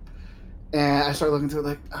 Yep. And I start looking through it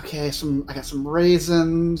like, okay, I got some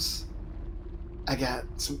raisins, I got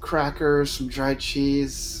some crackers, some dried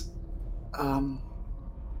cheese, and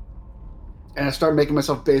I start making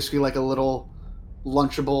myself basically like a little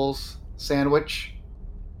Lunchables sandwich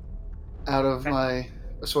out of my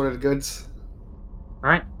assorted goods. All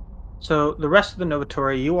right. So the rest of the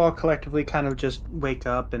Novatory, you all collectively kind of just wake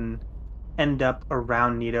up and end up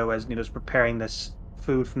around Nito as Nito's preparing this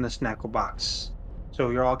food from the snackle box. So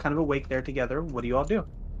you're all kind of awake there together. What do you all do?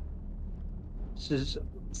 This is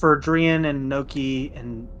for Drian and Noki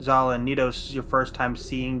and Zala and Nito. This is your first time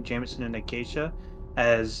seeing Jameson and Acacia,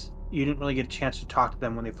 as you didn't really get a chance to talk to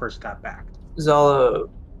them when they first got back. Zala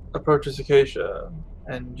approaches Acacia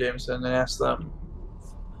and Jameson and asks them,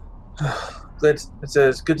 it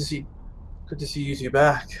says, good to see you two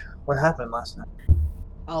back. What happened last night?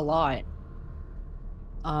 A lot.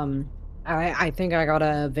 I think I got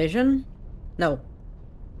a vision. No,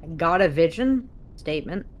 I got a vision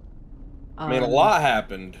statement. I mean, a lot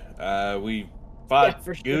happened. We fought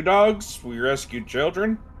for sure. goo dogs. We rescued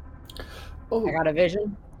children. Oh, I got a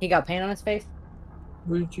vision. He got paint on his face.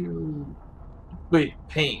 Who did you... Wait,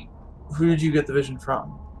 paint. Who did you get the vision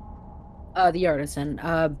from? The artisan.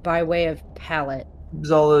 By way of palette.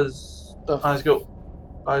 Zala's eyes go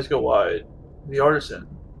wide. The artisan.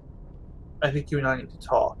 I think you and I need to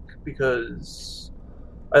talk, because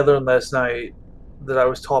I learned last night that I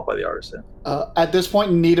was taught by the artisan. At this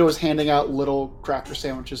point, Nito is handing out little cracker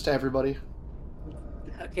sandwiches to everybody.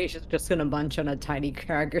 Acacia's just gonna munch on a tiny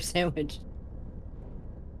cracker sandwich.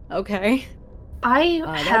 Okay. I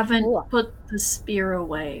that's haven't cool. put the spear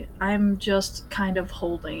away. I'm just kind of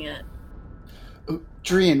holding it.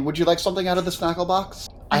 Drian, would you like something out of the snackle box?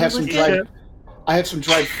 I have some would-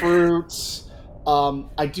 dried fruits.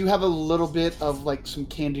 I do have a little bit of like some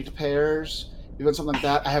candied pears. You want something like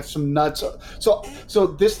that? I have some nuts. So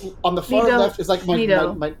this on the far Nito, left is like my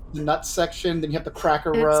Nito. nut section. Then you have the cracker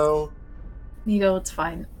It's- row. Nito, it's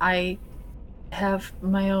fine. I have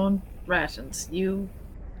my own rations.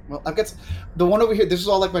 Well, I've got the one over here. This is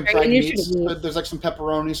all like my dried Dragon, you should meats. eat. There's like some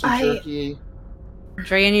pepperoni, some I- turkey.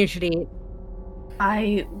 Drayan, you should eat.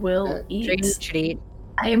 I will Drayan, Drayan, you eat. should eat.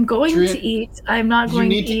 I am going Drian, to eat. I'm not you going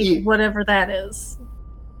to need to eat eat. whatever that is.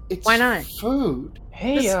 It's Why not? food.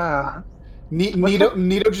 Hey, This-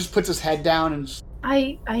 Nito just puts his head down and just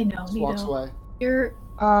I know, walks Nito. away. You're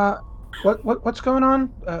what's going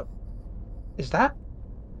on? Is that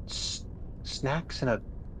snacks in a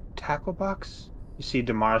tackle box? You see,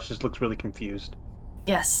 Damaris just looks really confused.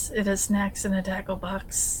 yes, it is snacks in a tackle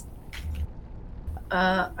box.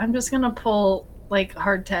 I'm just gonna pull like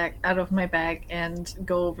hardtack out of my bag and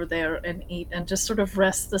go over there and eat and just sort of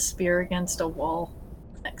rest the spear against a wall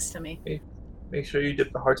next to me. Make sure you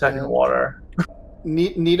dip the hardtack in water.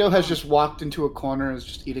 Nito has just walked into a corner and is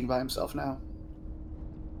just eating by himself now.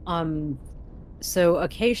 So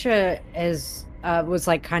Acacia was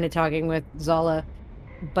like kind of talking with Zala,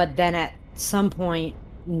 but then at some point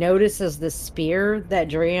notices the spear that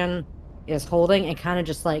Drian is holding and kind of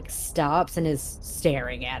just like stops and is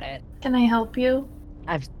staring at it. Can I help you?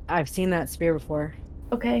 I've seen that spear before.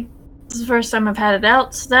 Okay. This is the first time I've had it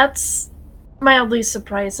out, so that's mildly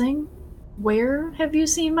surprising. Where have you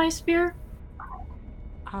seen my spear?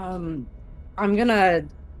 I'm gonna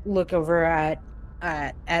look over at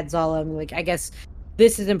Zala and like, I guess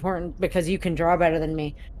this is important because you can draw better than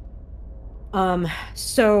me.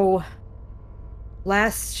 So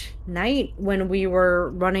last night when we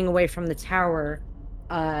were running away from the tower,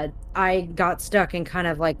 I got stuck in kind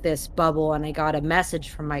of like this bubble and I got a message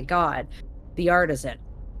from my god, the artisan.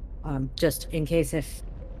 Just in case if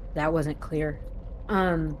that wasn't clear.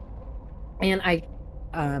 And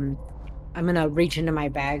I'm gonna reach into my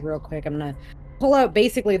bag real quick. I'm gonna pull out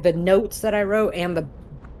basically the notes that I wrote and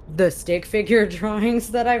the stick figure drawings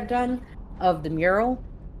that I've done of the mural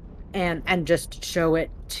and just show it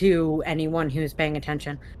to anyone who's paying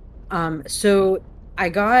attention. So I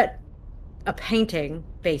got a painting,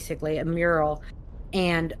 basically a mural,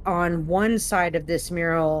 and on one side of this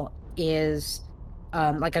mural is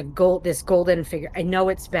like this golden figure. I know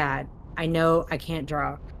it's bad. I know I can't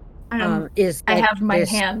draw. I have my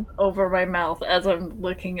hand over my mouth as I'm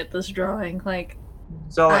looking at this drawing. Like,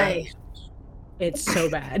 it's so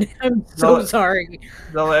bad. I'm so sorry.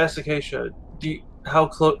 Zala asked Acacia, how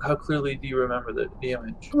clearly do you remember the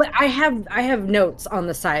image? I have notes on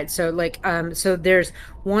the side. So like so there's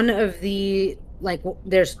one of the like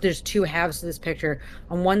there's two halves to this picture.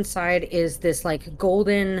 On one side is this like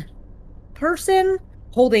golden person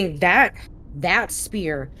holding that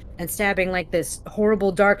spear and stabbing like this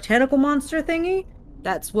horrible dark tentacle monster thingy.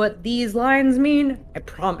 That's what these lines mean, I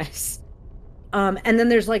promise. And then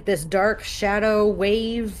there's like this dark shadow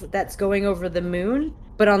wave that's going over the moon.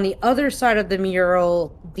 But on the other side of the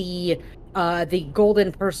mural, the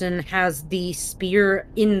golden person has the spear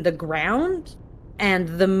in the ground, and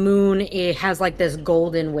the moon has like this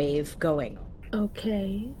golden wave going.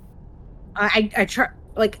 Okay. I try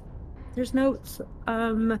like. There's notes.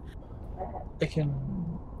 I can.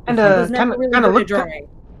 And kind of look.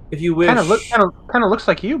 If you wish. Kind of looks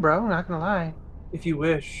like you, bro. Not gonna lie. If you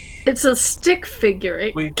wish. It's a stick figure.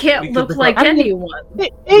 It can't look like anyone.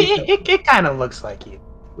 It kind of looks like you.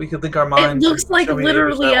 We could link our minds. It looks like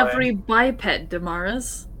literally every biped,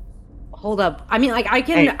 Damaris. Hold up. I mean, like I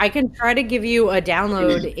can try to give you a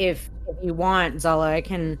download if you want, Zala. I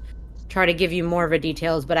can try to give you more of a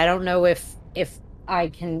details, but I don't know if I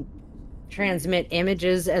can transmit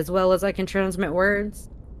images as well as I can transmit words.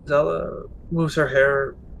 Zala moves her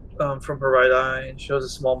hair from her right eye and shows a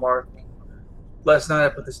small mark. Last night I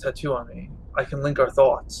put this tattoo on me. I can link our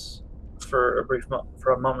thoughts for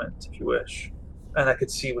a moment if you wish. And I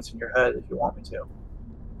could see what's in your head if you want me to.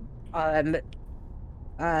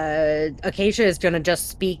 Acacia is gonna just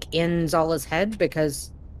speak in Zala's head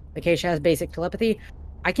because Acacia has basic telepathy.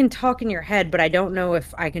 I can talk in your head, but I don't know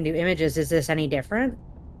if I can do images. Is this any different?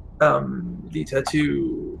 The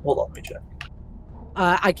tattoo... Hold on, let me check.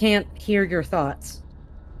 I can't hear your thoughts.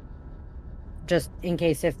 Just in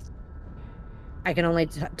case if... I can only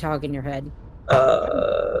talk in your head.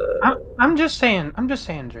 I'm just saying,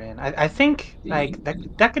 Drian. I think like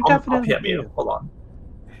that could definitely be you. Hold on.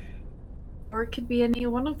 Or it could be any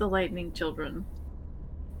one of the lightning children.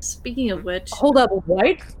 Speaking of which... Hold up,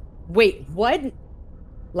 what? Wait, what?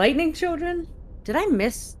 Lightning children? Did I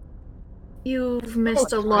miss... You've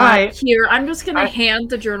missed a lot here. I'm just going to hand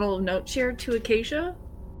the Journal of Notes here to Acacia.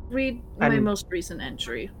 Read my most recent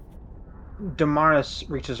entry. Damaris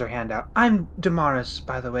reaches her hand out. I'm Damaris,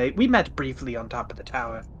 by the way. We met briefly on top of the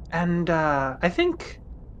tower. And, I think...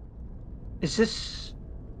 Is this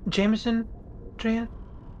Jameson, Drian?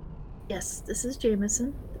 Yes, this is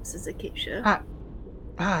Jameson. This is Acacia.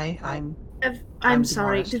 Hi, I'm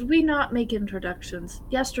sorry. Did we not make introductions?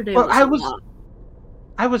 Yesterday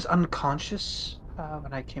I was unconscious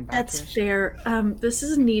when I came back. That's fair. This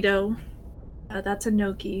is Nito. That's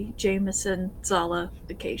Anoki, Jameson, Zala,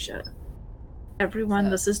 Acacia. Everyone,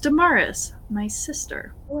 this is Damaris, my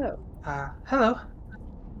sister. Hello. Hello.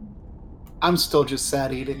 I'm still just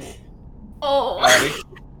sad eating. Oh.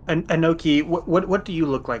 Anoki, what do you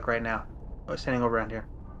look like right now? Standing over around here.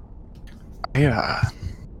 Yeah.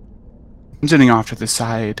 I'm sitting off to the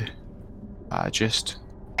side, just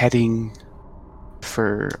heading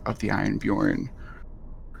of the Iron Bjorn,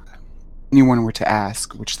 anyone were to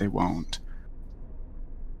ask, which they won't,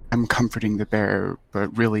 I'm comforting the bear,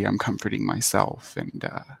 but really I'm comforting myself, and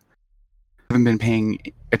haven't been paying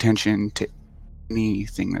attention to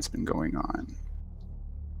anything that's been going on.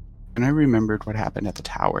 And I remembered what happened at the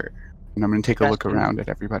tower, and I'm going to take a look around at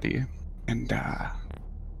everybody, and I'm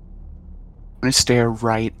going to stare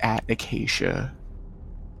right at Acacia,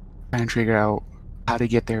 trying to figure out how to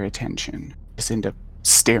get their attention. Just end up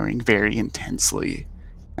staring very intensely in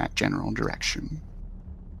that general direction.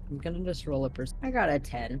 I'm gonna just roll a I got a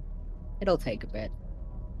 10. It'll take a bit.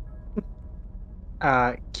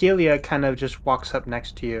 Keelia kind of just walks up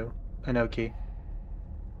next to you, Inoki.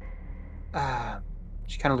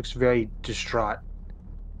 She kind of looks very distraught.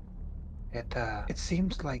 It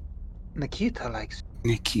seems like Nikita likes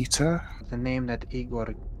Nikita? the name that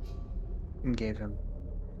Igor gave him.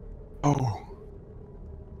 Oh.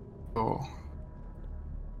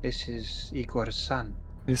 This is Igor's son.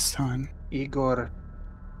 His son. Igor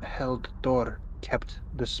held the door, kept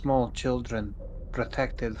the small children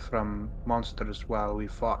protected from monsters while we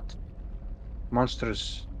fought.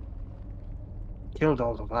 Monsters killed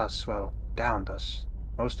all of us, well, downed us.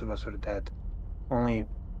 Most of us were dead. Only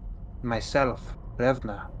myself,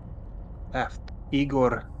 Revna, left.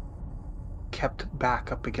 Igor kept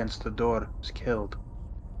back up against the door, was killed.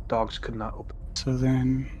 Dogs could not open. So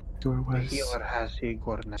then, Igor The was... healer has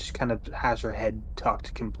Igor now. She kind of has her head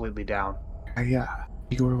tucked completely down. Yeah,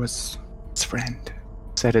 Igor was his friend.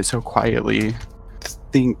 Said it so quietly.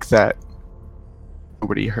 Think that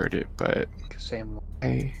nobody heard it, but... Same.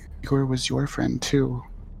 Hey, Igor was your friend too,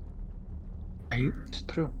 right? It's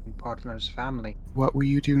true. Partner's family. What will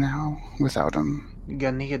you do now without him?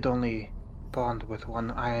 Ganid only bond with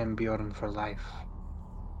one Iron Bjorn for life.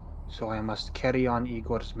 So I must carry on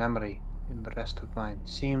Igor's memory in the rest of mine.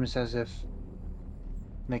 Seems as if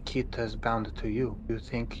Nikita is bound to you. You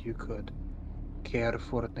think you could care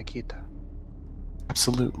for Nikita?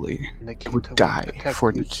 Absolutely. Nikita I would die protect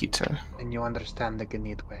for you, Nikita. and you understand the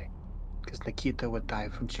Ganid way. Because Nikita would die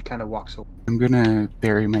from... She kind of walks away. I'm gonna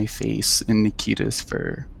bury my face in Nikita's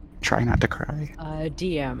fur. Try not to cry.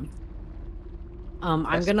 DM.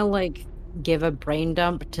 I'm gonna give a brain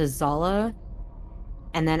dump to Zala,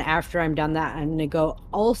 and then after I'm done that, I'm gonna go.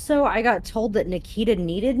 Also, I got told that Nikita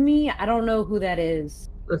needed me. I don't know who that is.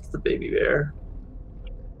 That's the baby bear.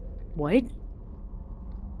 What?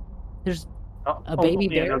 There's a baby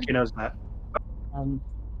bear. Inoki knows that.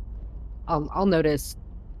 I'll notice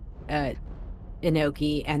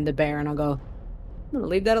Inoki and the bear, and I'll go. I'm gonna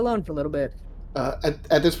leave that alone for a little bit.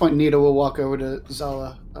 At this point, Nita will walk over to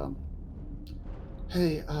Zala.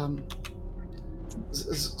 Hey,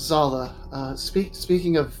 Zala.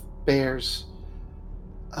 Speaking of bears,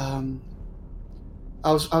 I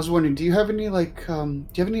was wondering, do you have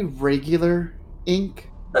any regular ink?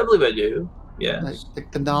 I believe I do. Yeah.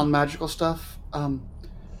 Like the non-magical stuff.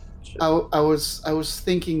 Sure. I was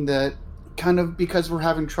thinking that kind of because we're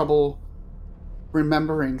having trouble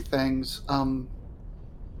remembering things.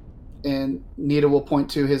 And Nita will point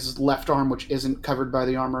to his left arm, which isn't covered by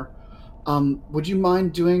the armor. Would you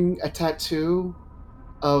mind doing a tattoo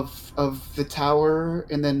of the tower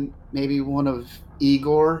and then maybe one of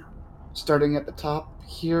Igor starting at the top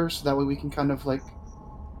here, so that way we can kind of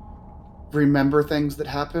remember things that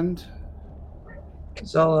happened?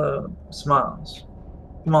 Zala smiles.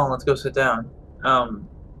 Come on, let's go sit down. And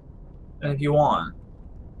if you want,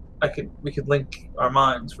 we could link our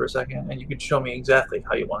minds for a second, and you could show me exactly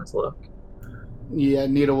how you want it to look. Yeah,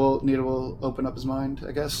 Nita will open up his mind,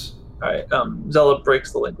 I guess. All right. Zella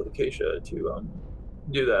breaks the link with Acacia to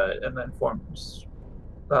do that, and then forms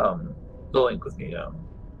the link with me.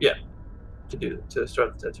 To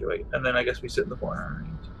start the tattoo, and then I guess we sit in the corner.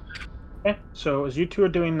 Okay. So as you two are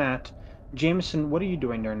doing that, Jameson, what are you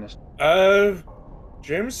doing during this?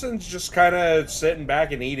 Jameson's just kind of sitting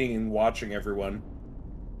back and eating and watching everyone.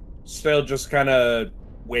 Still just kind of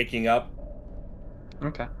waking up.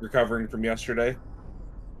 Okay. Recovering from yesterday.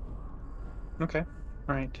 Okay.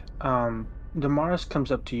 All right. Damaris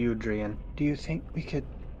comes up to you, Drian. Do you think we could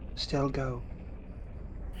still go?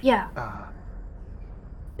 Yeah.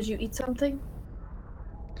 Did you eat something?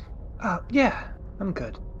 Yeah. I'm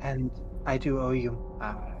good. And I do owe you,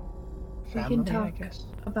 family, we can talk I guess.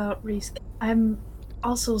 about Reese. I'm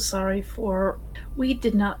also sorry we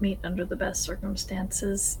did not meet under the best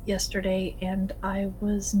circumstances yesterday, and I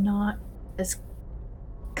was not as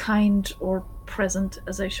kind or present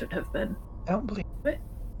as I should have been. I don't believe. But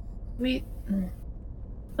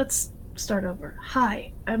let's start over.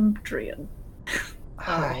 Hi, I'm Drian.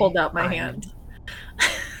 Hi, I'll hold out my I'm hand.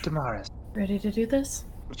 Damaris. Ready to do this?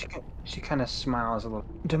 She kind of smiles a little.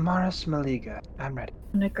 Damaris Maliga, I'm ready.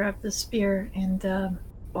 I'm gonna grab the spear and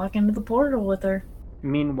walk into the portal with her.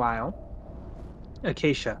 Meanwhile,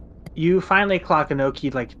 Acacia, you finally clock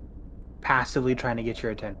Inoki like passively trying to get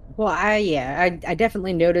your attention. Well, I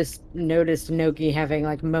definitely noticed Noki having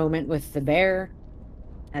like a moment with the bear,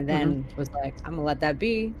 and then was like, I'm gonna let that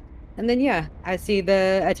be. And then yeah, I see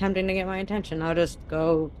the attempting to get my attention. I'll just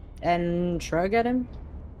go and shrug at him.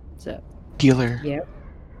 So Healer, yeah,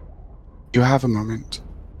 you have a moment.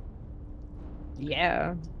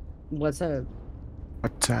 yeah. What's up?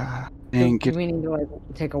 But Do and we need to like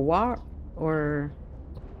take a walk or?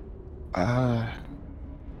 not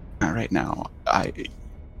right now. I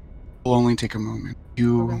will only take a moment.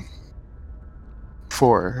 You Okay.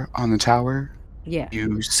 Before on the tower, Yeah.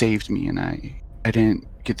 you saved me, and I didn't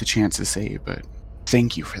get the chance to say it, but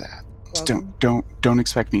thank you for that. Just Welcome. don't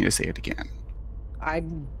expect me to say it again. I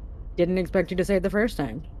didn't expect you to say it the first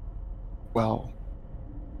time. Well,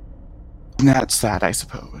 that's that, I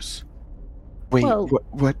suppose. Wait, Well-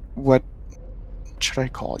 what should I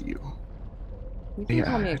call you? You can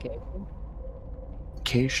call Yeah. me Acacia.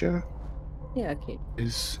 Acacia Yeah, Acacia.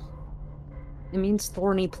 is It means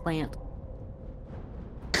thorny plant.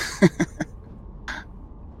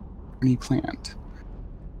 any plant.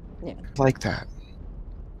 Yeah. I like that.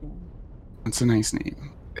 Yeah. That's a nice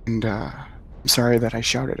name. And I'm sorry that I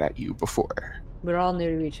shouted at you before. We're all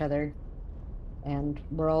new to each other, and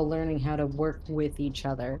we're all learning how to work with each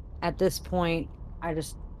other. At this point, I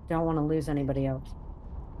just don't want to lose anybody else.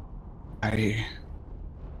 I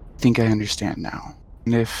think I understand now.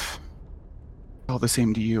 And if all the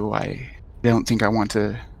same to you, I don't think I want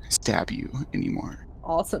to stab you anymore.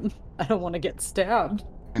 Awesome. I don't want to get stabbed.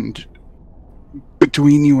 And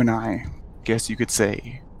between you and I guess you could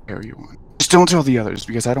say whatever you want. Just don't tell the others,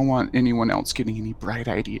 because I don't want anyone else getting any bright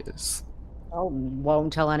ideas. I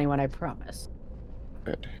won't tell anyone, I promise.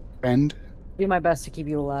 Good. Friend, Do my best to keep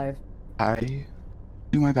you alive. I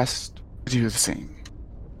do my best to do the same.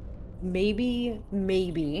 Maybe,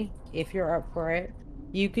 if you're up for it,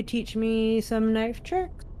 you could teach me some knife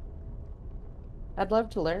tricks. I'd love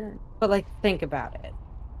to learn. But, like, think about it.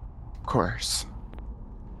 Of course.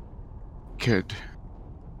 Could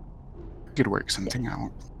work something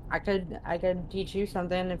out. I could teach you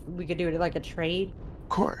something if we could do it like a trade. Of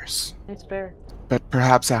course. It's fair. But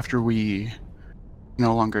perhaps after we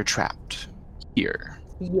no longer trapped here.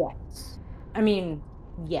 Yes. I mean,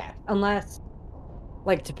 yeah. Unless,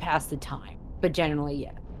 like, to pass the time. But generally,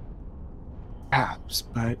 yeah. Perhaps,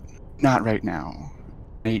 but not right now.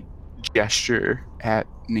 A gesture at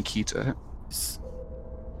Nikita is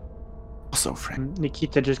also friend.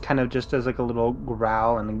 Nikita just kind of just does like a little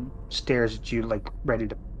growl and then stares at you like ready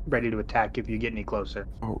to attack if you get any closer.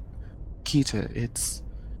 Oh, Nikita, it's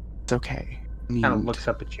okay. Kind of looks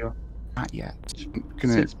up at you. Not yet. I'm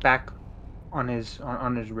gonna Sits back on his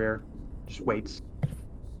rear, just waits.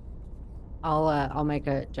 I'll make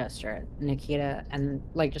a gesture at Nikita and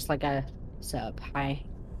like just like a sub hi,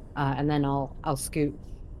 and then I'll scoot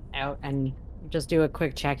out and just do a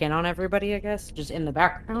quick check in on everybody. I guess just in the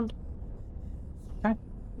background. Okay.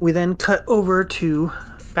 We then cut over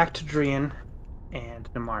back to Drian and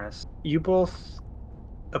Namaris. You both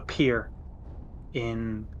appear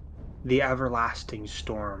in the everlasting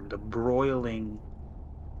storm, the broiling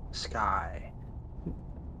sky.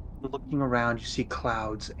 Looking around, you see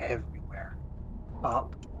clouds everywhere.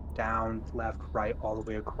 Up, down, left, right, all the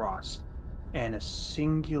way across. And a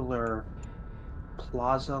singular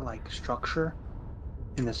plaza-like structure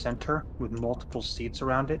in the center with multiple seats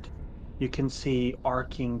around it. You can see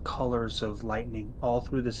arcing colors of lightning all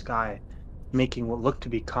through the sky, making what look to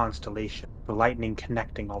be constellation. The lightning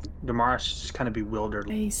connecting all. Damaris is just kind of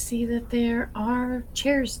bewildered. I see that there are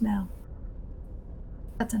chairs now.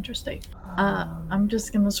 That's interesting. I'm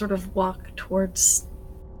just gonna sort of walk towards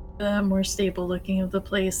the more stable looking of the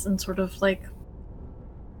place and sort of like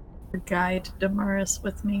guide Damaris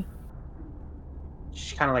with me.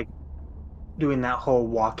 She's kind of like doing that whole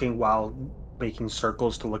walking while making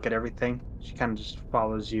circles to look at everything. She kind of just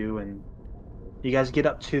follows you, and you guys get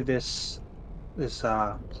up to this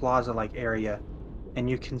plaza-like area, and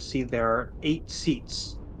you can see there are 8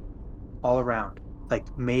 seats all around, like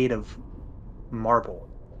made of marble,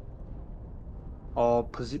 all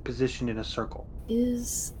positioned in a circle.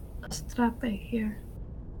 Is Astrape here?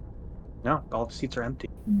 No, all the seats are empty.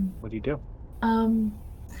 What do you do? I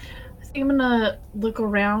think I'm gonna look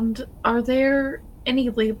around. Are there any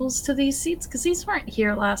labels to these seats? Because these weren't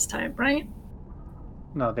here last time, right?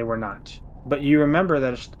 No, they were not. But you remember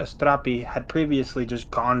that Astrapi had previously just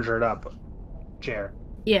conjured up a chair.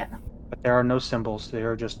 Yeah. But there are no symbols. They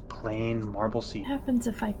are just plain marble seats. What happens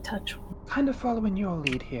if I touch one? Kind of following your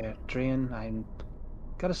lead here, Drian. I'm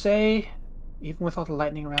gotta say, even with all the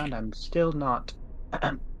lightning around, I'm still not.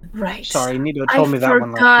 Right. Sorry, Nito I told me that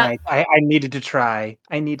one last forgot. night. I needed to try.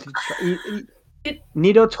 I needed to try. It-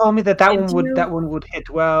 Nito told me that Did that you- one would hit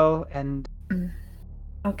well, and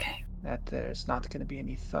Okay. that there's not going to be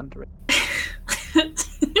any thunder.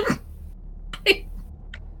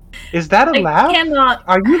 Is that a I laugh? cannot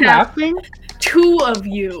Are you have laughing? two of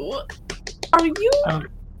you. Are you?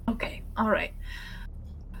 Okay. All right.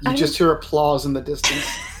 You just hear applause in the distance.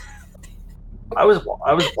 I was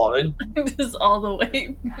applauding. Just all the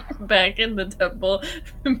way back in the temple.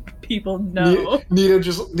 People know. Nito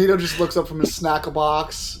just looks up from his snack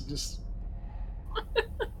box. Just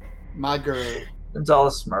my girl.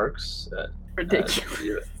 Gonzalez smirks.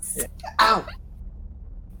 Ridiculous. Ow!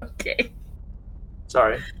 Okay.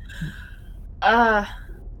 Sorry. I'm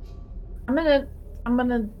gonna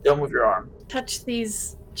Don't move your arm. touch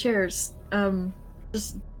these chairs.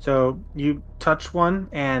 Just So you touch one,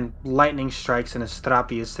 and lightning strikes, and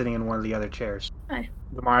Astrapi is sitting in one of the other chairs. Hi.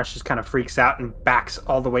 Damaris just kind of freaks out and backs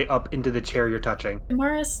all the way up into the chair you're touching.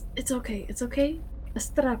 Damaris, it's okay. It's okay.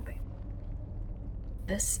 Estrape.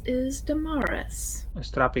 This is Damaris.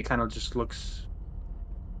 Astrapi kind of just looks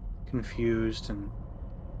confused, and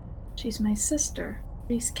She's my sister.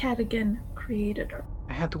 Reese Cadigan created her.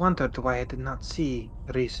 I had wondered why I did not see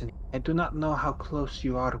recently. I do not know how close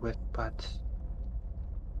you are with, but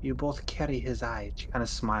you both carry his eyes. She kind of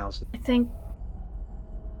smiles. I think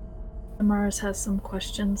Damaris has some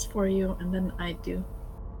questions for you, and then I do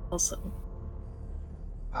also.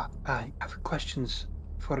 I have questions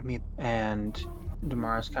for me. And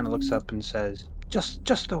Damaris kind of looks up and says,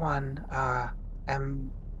 just the one. Am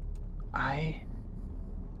I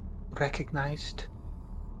recognized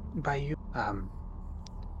by you?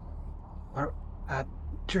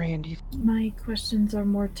 Drian, do you My questions are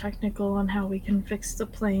more technical on how we can fix the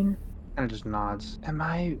plane. kind of just nods. Am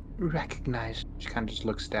I recognized? She kind of just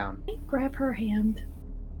looks down. Grab her hand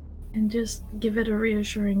and just give it a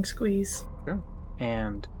reassuring squeeze.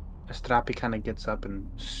 And Astrapi kind of gets up and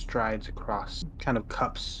strides across, kind of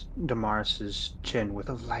cups Damaris's chin with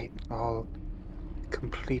a light, all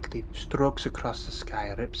completely strokes across the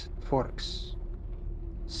sky, rips, forks,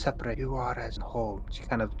 separate. You are as a whole. She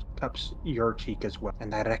kind of cups your cheek as well,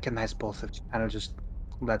 and I recognize both of you. Kind of just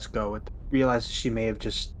lets go. It realizes she may have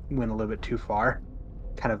just went a little bit too far.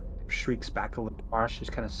 Kind of shrieks back a little. Damaris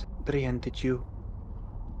just kind of says, Brian, did you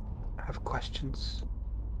have questions?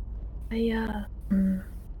 I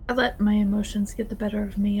let my emotions get the better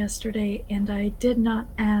of me yesterday, and I did not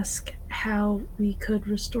ask how we could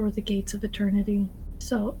restore the gates of eternity.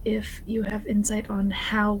 So if you have insight on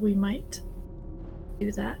how we might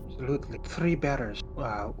do that. Absolutely. Three bearers,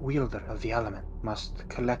 wielder of the element, must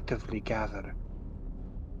collectively gather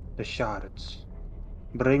the shards,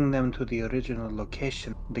 bring them to the original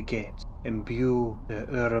location, the gates, imbue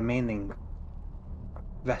the remaining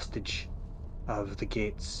vestige of the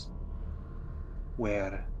gates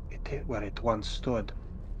where it once stood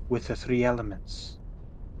with the three elements,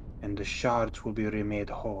 and the shards will be remade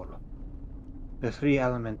whole. The three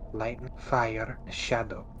elements: lightning, fire,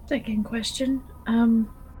 shadow. Second question.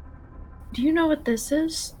 Do you know what this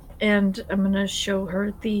is? And I'm gonna show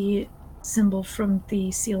her the symbol from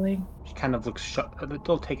the ceiling. She kind of looks a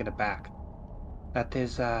little taken aback. That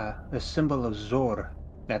is the symbol of Zor.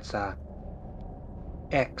 That's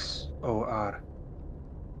XOR.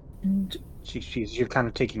 And You're kind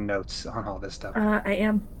of taking notes on all this stuff. I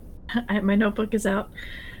am. My notebook is out.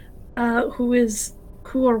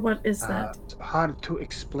 Who or what is that? It's hard to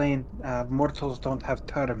explain. Mortals don't have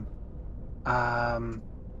term.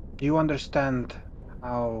 Do you understand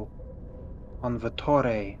how on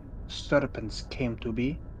Vitore serpents came to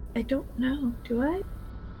be? I don't know. Do I?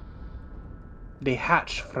 They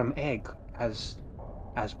hatch from egg, as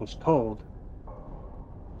was told.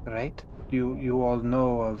 Right? You all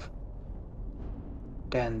know of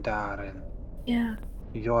Dendar and Yeah.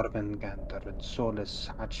 Jormungandr and Solus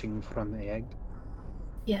hatching from the egg.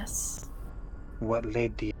 Yes. What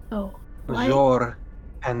laid the Oh. Why? Zor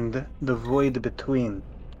and the void between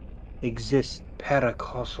exist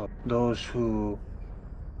paracosal, those who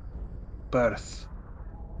birth,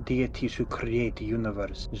 deities who create the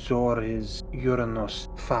universe. Zor is Uranus'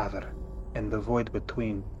 father, and the void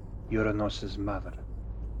between Uranus' mother.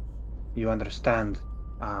 You understand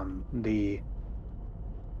the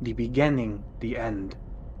beginning, the end,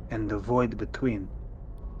 and the void between.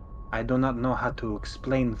 I do not know how to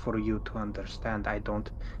explain for you to understand. I don't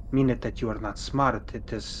mean it that you are not smart. It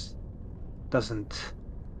just doesn't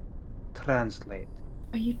translate.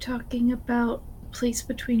 Are you talking about place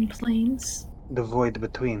between planes? The void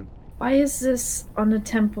between. Why is this on a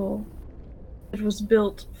temple that was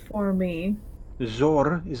built for me?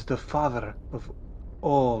 Zor is the father of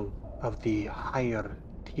all of the higher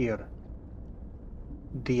tier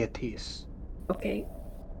deities. Okay,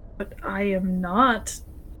 but I am not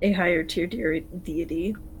a higher tier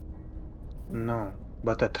deity. No,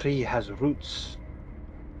 but a tree has roots,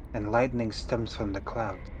 and lightning stems from the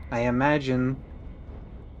clouds. I imagine,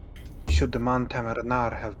 should the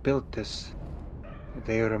Montamarenar have built this,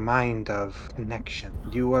 they remind of connection.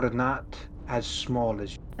 You are not as small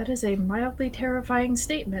as That is a mildly terrifying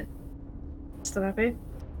statement. Strape.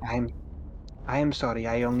 I am sorry,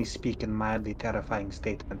 I only speak in mildly terrifying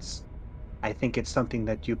statements. I think it's something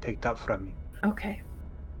that you picked up from me. Okay.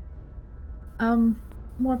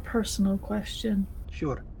 More personal question.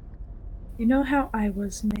 Sure. You know how I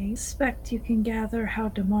was made? I expect you can gather how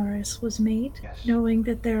Damaris was made, Yes. knowing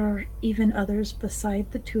that there are even others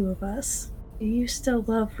beside the two of us. Do you still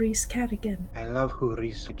love Reese Cadigan? I love who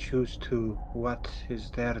Reese. I choose to. What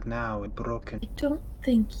is there now broken? I don't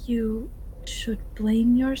think you should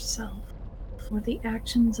blame yourself for the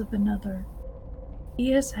actions of another.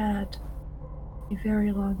 He has had a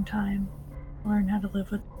very long time to learn how to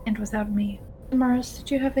live with and without me. Damaris,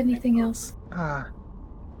 did you have anything else?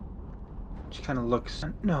 She kind of looks.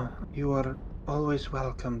 No, you are always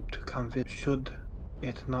welcome to come visit. Should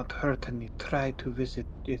it not hurt any, try to visit.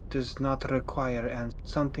 It does not require and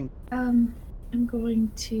something. I'm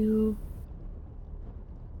going to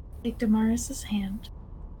take Damaris's hand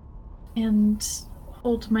and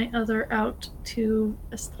hold my other out to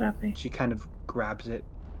Estrape. She kind of grabs it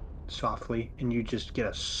softly, and you just get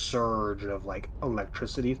a surge of like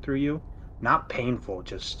electricity through you. Not painful,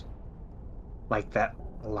 just like that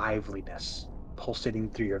liveliness pulsating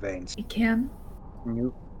through your veins. We can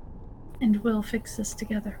You and will fix this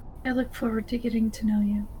together. I look forward to getting to know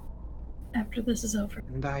you after this is over.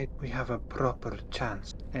 and we have a proper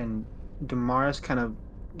chance. And Damaris kind of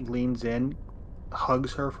leans in,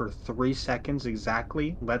 hugs her for 3 seconds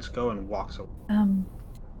exactly, lets go, and walks away.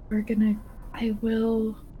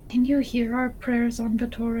 Can you hear our prayers on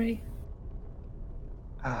Vittore?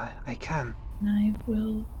 I can. And I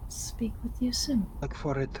will speak with you soon. Look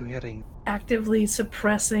forward to hearing. Actively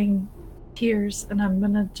suppressing tears, and I'm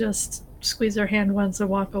gonna just squeeze her hand once and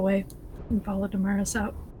walk away and follow Damaris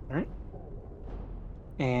out. Alright.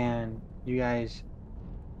 And you guys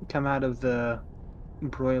come out of the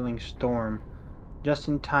broiling storm just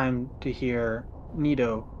in time to hear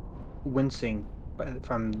Nito wincing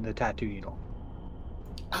from the tattoo needle.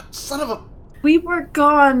 Son of a... We were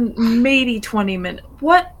gone maybe 20 minutes.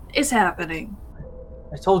 What is happening?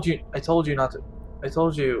 I told you not to. I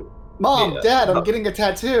told you. Mom, Yeah. Dad, I'm getting a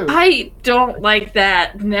tattoo. I don't like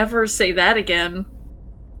that. Never say that again.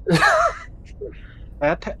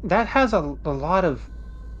 That has a lot of.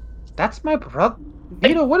 That's my brother.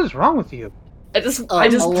 Nito, what is wrong with you? I just a lot.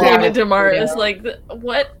 pointed to Damaris like,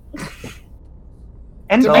 what?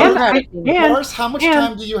 And Boris, how much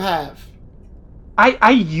time do you have?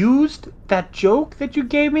 I used that joke that you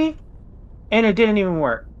gave me, and it didn't even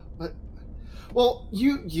work. Well,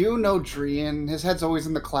 you know Drian. His head's always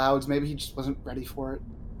in the clouds. Maybe he just wasn't ready for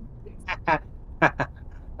it.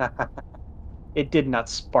 It did not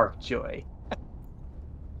spark joy.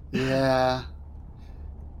 Yeah.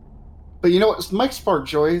 But you know what? Mike sparked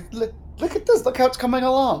joy. Look at this. Look how it's coming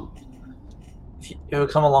along. It would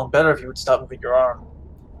come along better if you would stop moving your arm.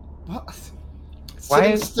 What?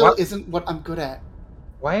 Sitting still isn't what I'm good at.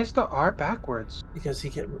 Why is the R backwards? Because he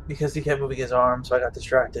kept moving his arm, so I got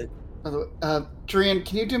distracted. By the way, Drian,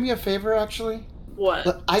 can you do me a favor, actually? What?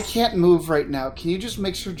 Look, I can't move right now. Can you just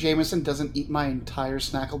make sure Jameson doesn't eat my entire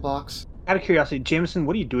snackle box? Out of curiosity, Jameson,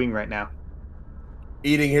 what are you doing right now?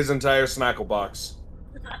 Eating his entire snackle box.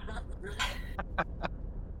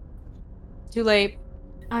 Too late.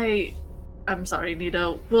 I'm sorry,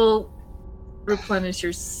 Nito. We'll replenish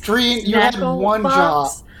your Drian, you had snackle one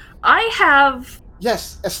box. job. I have.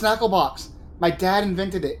 Yes, a snackle box. My dad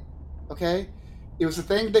invented it. Okay? It was a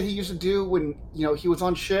thing that he used to do when, he was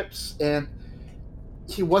on ships, and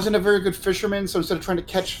he wasn't a very good fisherman, so instead of trying to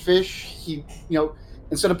catch fish, he,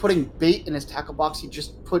 instead of putting bait in his tackle box, he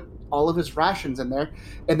just put all of his rations in there,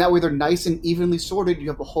 and that way they're nice and evenly sorted. You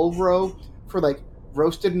have a whole row for,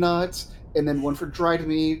 roasted nuts, and then one for dried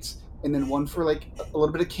meats, and then one for, a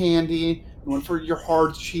little bit of candy, and one for your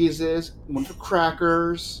hard cheeses, and one for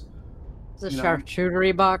crackers. It's a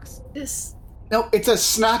charcuterie box. No, it's a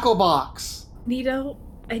snackle box. Nito,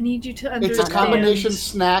 I need you to understand. It's a combination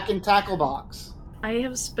snack and tackle box. I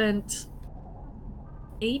have spent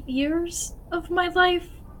 8 years of my life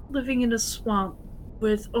living in a swamp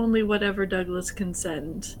with only whatever Douglas can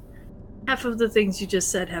send. Half of the things you just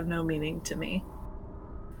said have no meaning to me.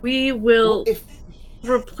 We will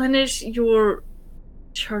replenish your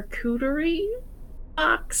charcuterie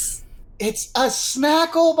box. It's a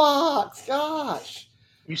snackle box. Gosh.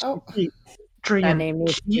 You Oh. see, That Drian, name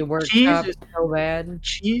needs to be cheese workshopped is so bad.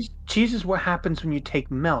 cheese is what happens when you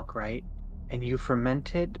take milk, right? And you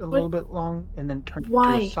ferment it a little bit long, and then turn it into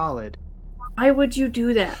Why? a solid. Why would you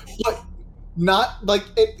do that? But not like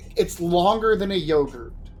it's longer than a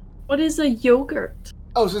yogurt. What is a yogurt?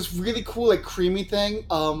 Oh, it's this really cool like creamy thing.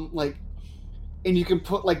 And you can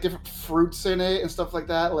put like different fruits in it and stuff like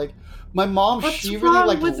that. Like my mom, What's she wrong really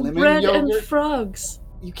liked with lemon bread yogurt. and frogs?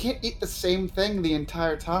 You can't eat the same thing the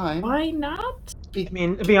entire time. Why not? I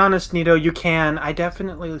mean, to be honest, Nito, you can. I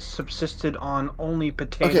definitely subsisted on only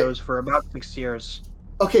potatoes for about 6 years.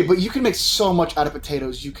 Okay, but you can make so much out of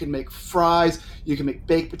potatoes. You can make fries. You can make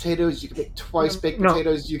baked potatoes. You can make twice baked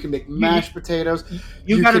potatoes. You can make mashed potatoes.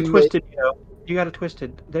 You got it twisted, Nito. You got it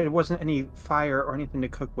twisted. There wasn't any fire or anything to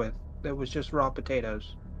cook with. There was just raw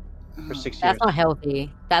potatoes for 6 years. That's not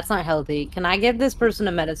healthy. That's not healthy. Can I give this person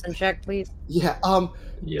a medicine check, please? Yeah,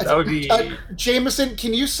 that would be. Jameson,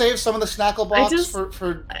 can you save some of the snackle box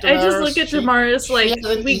for I just look at Damaris like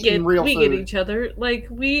hasn't we eaten get real food. each other. Like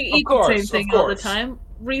we eat course, the same thing of all the course. time.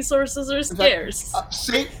 Resources are In fact,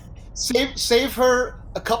 scarce. save her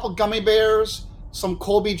a couple gummy bears, some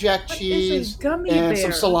Colby Jack What is a cheese, gummy and bear?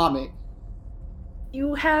 some salami.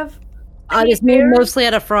 You have. It's made mostly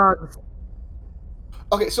out of frogs.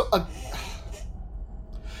 Okay, so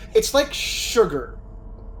it's like sugar,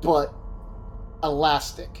 but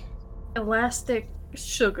elastic. Elastic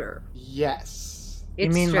sugar. Yes. You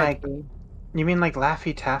It's mean stretchy. like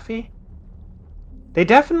Laffy Taffy? They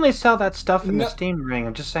definitely sell that stuff in No. the steam ring.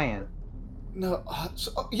 I'm just saying. No,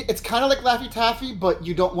 it's kind of like Laffy Taffy, but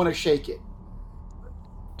you don't want to shake it.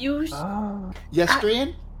 You. Oh. Yes,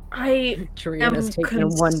 Drian? I Trian am has taken a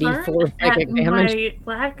concerned 1d4 at psychic damage.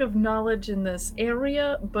 my lack of knowledge in this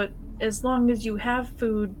area, but as long as you have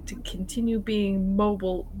food to continue being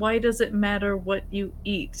mobile, why does it matter what you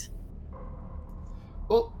eat?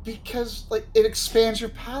 Well, because like it expands your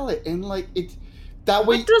palate, and like it that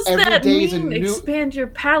way What does every that day is a mean, new expand your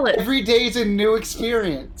palate? every day is a new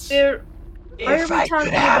experience. There, why If are we I talking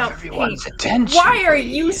could have about everyone's paint? attention, Why are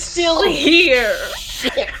you please. still here?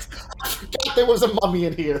 Shit! I forgot there was a mummy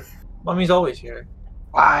in here. Mummy's always here.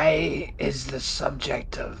 Why is the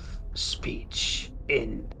subject of speech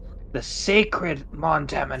in the sacred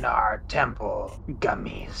Monteminar temple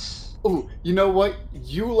gummies? Ooh, you know what?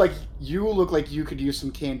 You look like you could use some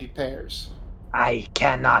candied pears. I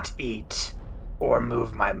cannot eat or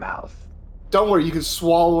move my mouth. Don't worry, you can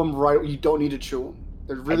swallow them right. You don't need to chew them.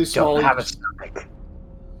 They're really I small. don't have a stomach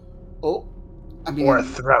Oh, I mean, or a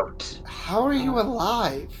throat. how are you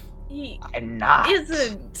alive? He I'm not.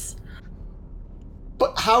 isn't.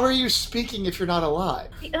 But how are you speaking if you're not alive?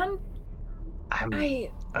 I'm a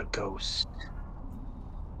ghost.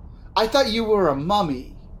 I thought you were a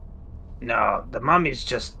mummy. No, the mummy's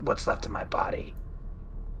just what's left of my body.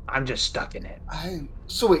 I'm just stuck in it.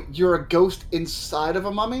 So wait, you're a ghost inside of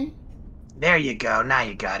a mummy? There you go. Now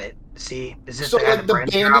you got it. See? Is this So the kind like of the brain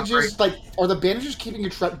you're bandages, operating? like are the bandages keeping you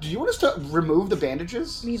trapped? Do you want us to remove the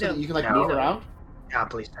bandages so that you can like No. move around? No,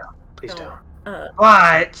 please don't. Please No. don't.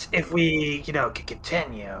 But if we, can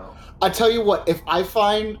continue. I tell you what, if I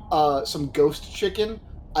find some ghost chicken,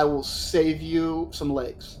 I will save you some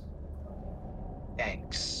legs.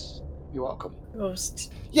 Thanks. You're welcome.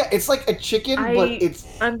 Ghost. Yeah, it's like a chicken, but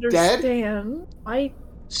it's Understand. I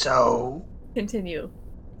So, continue.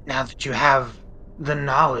 now that you have the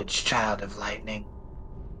knowledge, Child of Lightning,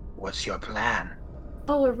 what's your plan?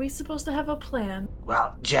 Oh, are we supposed to have a plan?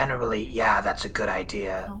 Well, generally, yeah, that's a good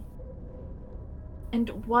idea. Oh. And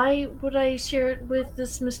why would I share it with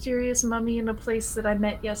this mysterious mummy in a place that I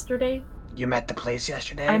met yesterday? You met the place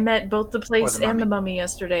yesterday? I met both the place the and the mummy? mummy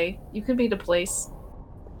yesterday. You can meet a place.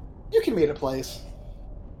 You can meet a place.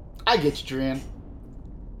 I get you, Drian.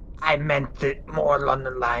 I meant it more along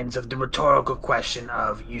the lines of the rhetorical question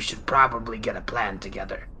of you should probably get a plan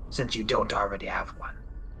together, since you don't already have one.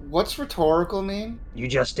 What's rhetorical mean? You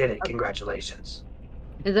just did it. Congratulations.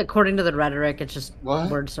 Is according to the rhetoric, it's just What?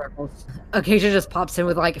 word circles. Acacia just pops in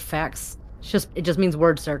with like facts. It just means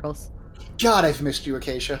word circles. God, I've missed you,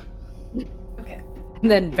 Acacia. Okay.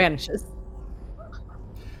 And then vanishes.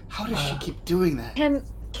 How does she keep doing that?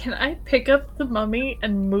 Can I pick up the mummy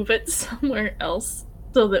and move it somewhere else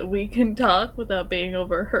so that we can talk without being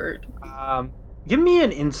overheard? Give me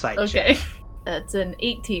an insight check. Okay. That's an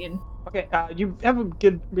 18. Okay, you have a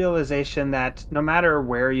good realization that no matter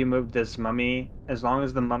where you move this mummy, as long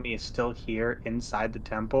as the mummy is still here inside the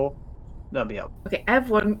temple, they'll be okay. Okay,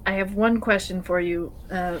 I have one question for you,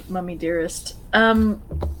 Mummy dearest.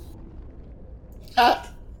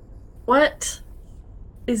 What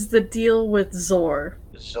is the deal with Zor?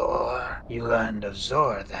 Zor. You learned of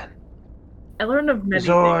Zor then. I learned of many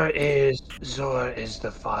Zor things. is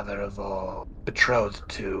the father of all, betrothed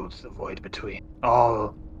to the void between.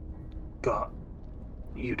 All god.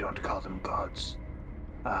 You don't call them gods.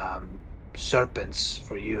 Serpents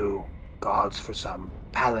for you, gods for some,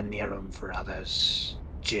 Palinirum for others.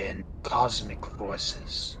 Jinn, cosmic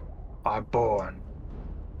forces, are born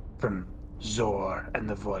from Zor and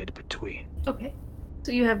the void between. Okay.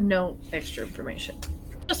 So you have no extra information.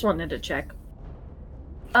 Just wanted to check.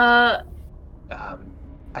 I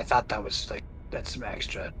thought that's some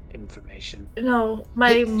extra information. No,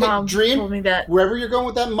 my mom Dream, told me that. Wherever you're going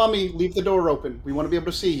with that mummy, leave the door open. We want to be able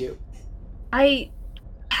to see you. I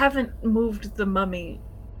haven't moved the mummy.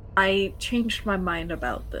 I changed my mind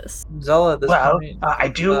about this. Zella, at this point, I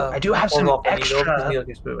do have hold some off the needle because extra needle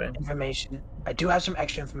keeps moving. information. I do have some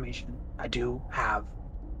extra information. I do have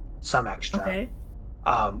some extra. Okay.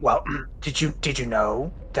 Well, did you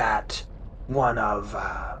know that one of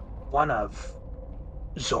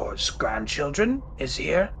Zor's grandchildren is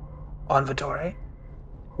here on Vittore,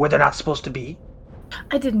 where they're not supposed to be?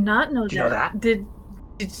 I did not know Do you know that? Do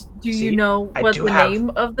See, you know I what do the have- name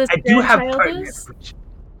of this I do have grandchild pertinent is? information.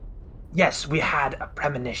 Yes, we had a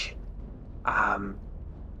premonition.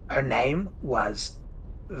 Her name was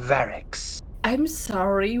Verix. I'm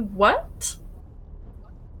sorry, what?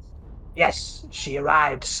 Yes, she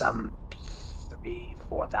arrived some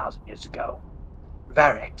 4,000 years ago.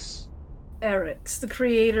 Verix. Varix, the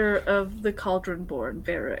creator of the Cauldron-born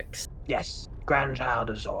Varix. Yes, grandchild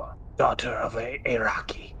of Zor, daughter of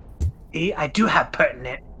Iraqi. I do have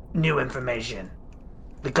pertinent new information.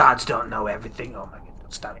 The gods don't know everything. Oh my god,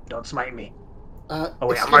 don't stop me. Don't smite me. Oh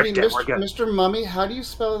wait, I'm marked it. We're good. Mr. Mummy, how do you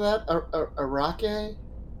spell that? Arake?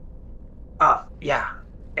 Yeah,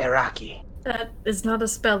 Iraqi. That is not a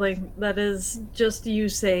spelling. That is just you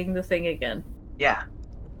saying the thing again. Yeah.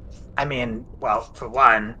 I mean, well, for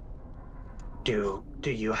one, do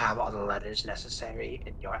you have all the letters necessary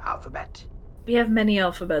in your alphabet? We have many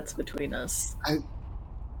alphabets between us.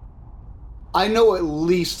 I know at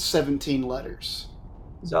least 17 letters.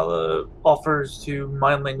 Zella offers to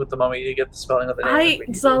mind link with the mummy to get the spelling of the name. if we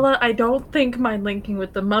need to. Zala, I don't think mind linking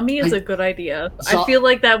with the mummy is a good idea. I Zala- feel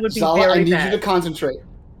like that would be Zala, very I need bad. you to concentrate.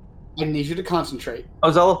 I need you to concentrate.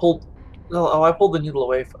 Oh, I pulled the needle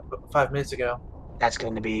away 5 minutes ago. That's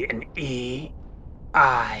going to be an E-I-X-E-R-E.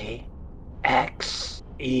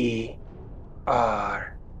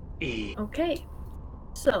 Okay.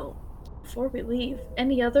 So, before we leave,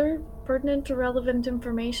 any other pertinent or relevant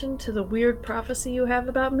information to the weird prophecy you have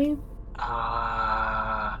about me?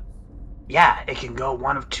 Yeah, it can go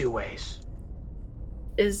one of two ways.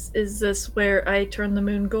 Is this where I turn the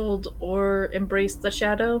moon gold or embrace the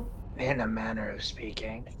shadow? In a manner of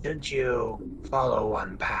speaking, should you follow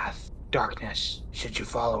one path, darkness, should you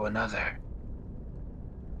follow another,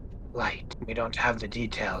 light. We don't have the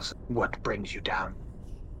details of what brings you down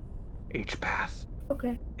each path.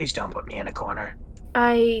 Okay. Please don't put me in a corner.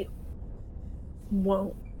 I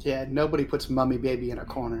won't. Yeah, nobody puts Mummy Baby in a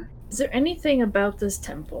corner. Is there anything about this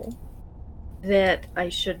temple that I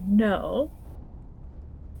should know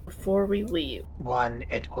before we leave? One,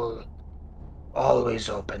 it will always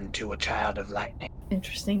open to a child of lightning,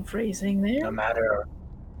 Interesting phrasing there. no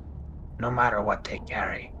matter what they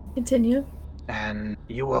carry. Continue. And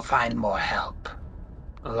you will find more help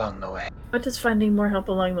along the way. What does finding more help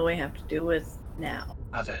along the way have to do with now?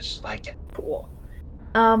 Others like it. Cool.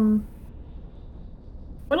 When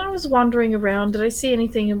I was wandering around, did I see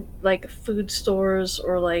anything in, like, food stores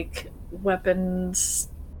or, like, weapons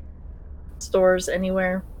stores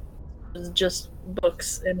anywhere? It was just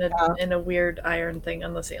books and a weird iron thing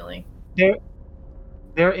on the ceiling.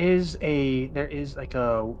 There is like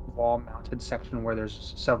a wall-mounted section where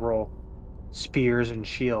there's several spears and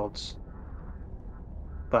shields,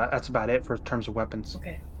 but that's about it for terms of weapons.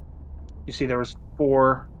 Okay. You see, there was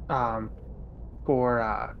four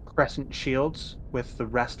crescent shields with the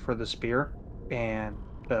rest for the spear, and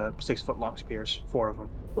the 6-foot-long spears, 4 of them.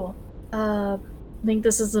 Cool. I think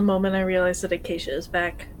this is the moment I realize that Acacia is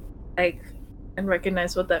back. And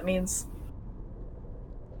recognize what that means.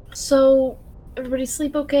 So, everybody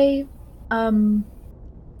sleep okay?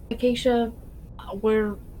 Acacia,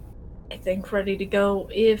 we're, I think, ready to go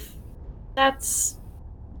if that's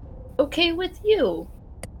okay with you.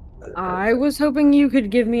 I was hoping you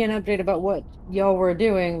could give me an update about what y'all were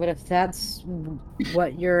doing, but if that's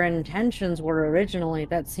what your intentions were originally,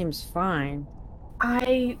 that seems fine.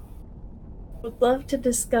 I would love to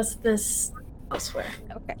discuss this elsewhere.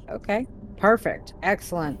 Okay. Perfect.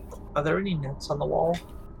 Excellent. Are there any nets on the wall,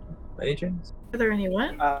 agents? Are there any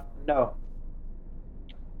what? No.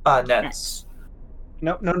 Nets.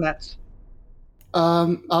 Nope, no nets.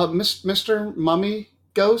 Mr. Mummy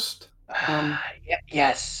Ghost.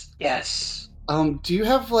 Yes. Do you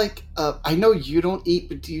have like I know you don't eat,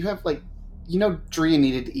 but do you have like Drea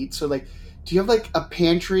needed to eat, so like do you have like a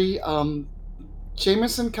pantry?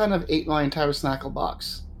 Jameson kind of ate my entire snackle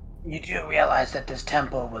box. You do realize that this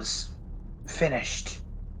temple was finished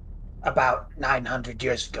about 900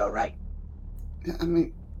 years ago, right? I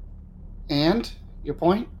mean, and your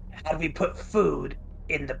point? Had we put food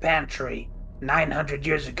in the pantry 900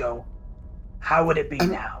 years ago, how would it be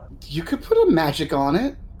now? You could put a magic on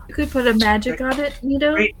it. You could put a magic on it,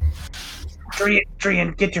 Nito.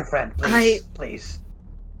 Drian, get your friend, please.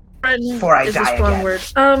 Friend Before I is die a strong again. word.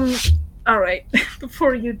 All right.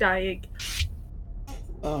 Before you die.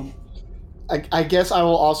 I guess I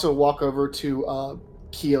will also walk over to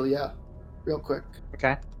Keelia real quick.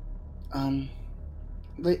 Okay.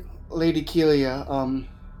 Lady Keelia,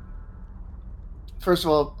 first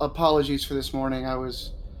of all, apologies for this morning. I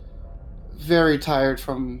was very tired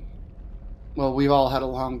from, well, we've all had a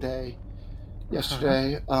long day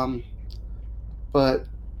yesterday. But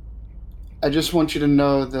I just want you to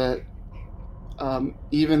know that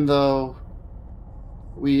even though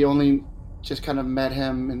we only just kind of met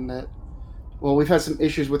him and that, well, we've had some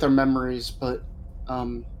issues with our memories, but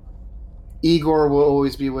Igor will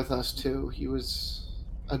always be with us too. He was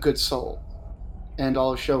a good soul. And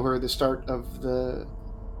I'll show her the start of the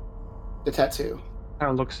tattoo.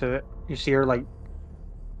 Kind of looks at it. You see her like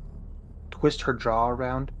twist her jaw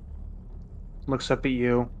around, looks up at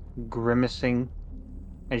you, grimacing,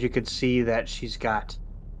 as you could see that she's got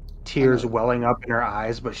tears welling up in her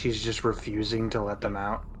eyes, but she's just refusing to let them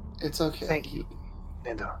out. It's okay. Thank you,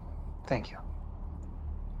 Lindo. Thank you.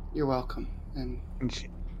 You're welcome. And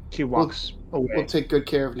she walks away. We'll take good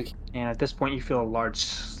care of Nikki. And at this point, you feel a large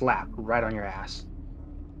slap right on your ass.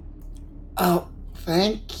 Oh,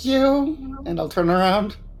 thank you. And I'll turn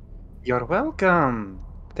around. You're welcome.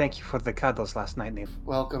 Thank you for the cuddles last night, Nate.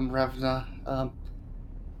 Welcome, Revna.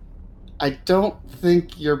 I don't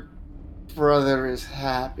think your brother is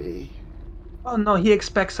happy. Oh no, he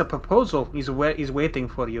expects a proposal. He's waiting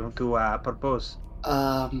for you to propose.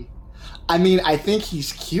 I mean, I think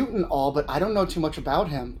he's cute and all, but I don't know too much about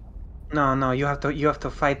him. No, you have to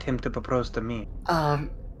fight him to propose to me.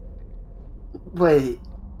 Wait,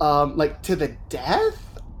 like to the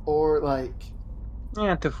death, or like?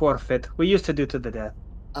 Yeah, to forfeit. We used to do to the death.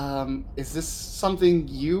 Is this something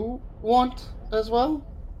you want as well?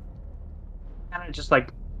 Kind of just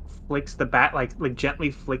like flicks the bat, like gently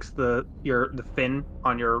flicks the fin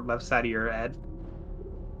on your left side of your head.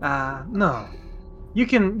 No, you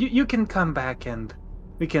can come back and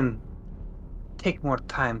we can take more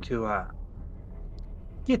time to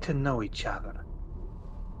get to know each other.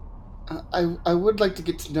 I would like to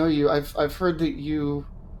get to know you. I've heard that you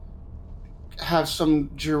have some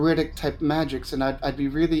druidic type magics, and I'd be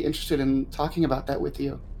really interested in talking about that with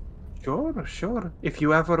you. Sure. If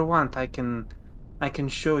you ever want, I can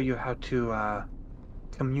show you how to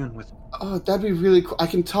commune with. Oh, that'd be really cool. I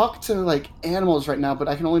can talk to like animals right now, but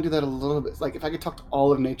I can only do that a little bit. Like if I could talk to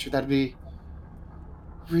all of nature, that'd be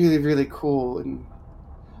really, really cool. And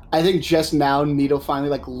I think just now Nito finally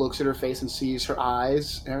like looks at her face and sees her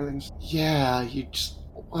eyes and everything's. Yeah,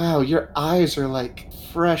 wow, your eyes are like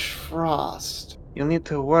fresh frost. You'll need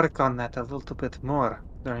to work on that a little bit more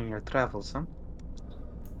during your travels, huh?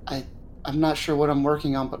 I'm not sure what I'm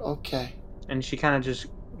working on, but okay. And she kind of just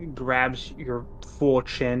grabs your full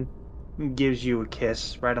chin, gives you a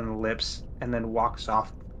kiss right on the lips, and then walks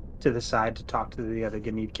off to the side to talk to the other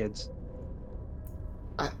Ganid kids.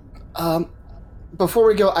 Before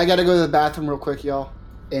we go, I gotta go to the bathroom real quick, y'all.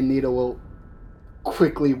 And Nito will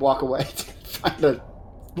quickly walk away to find a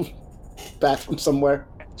bathroom somewhere.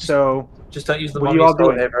 So, just don't use the what are mummy's you all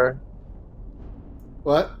toilet doing? paper.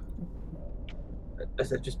 What? I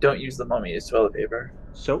said just don't use the mummy's toilet paper.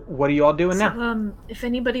 So, what are you all doing now? So, if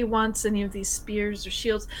anybody wants any of these spears or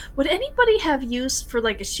shields, would anybody have use for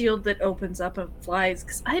like a shield that opens up and flies?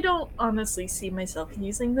 Because I don't honestly see myself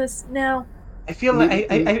using this now. I feel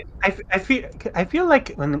like I feel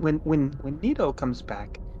like when Nito comes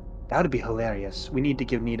back, that would be hilarious. We need to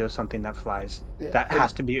give Nito something that flies. Yeah, that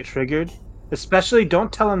has to be triggered. Especially,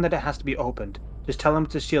 don't tell him that it has to be opened. Just tell him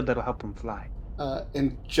it's a shield that'll help him fly.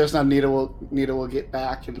 And just now, Nita will get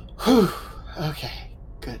back and. Whew, okay,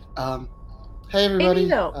 good. Hey everybody. Hey,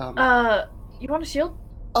 Nito. You want a shield?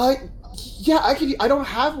 Yeah, I could. I don't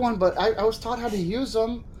have one, but I was taught how to use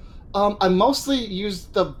them. I mostly use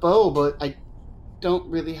the bow, but I don't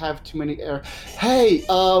really have too many arrows. Hey,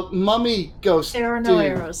 mummy ghost. There are no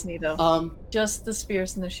dude. arrows, Nito. Just the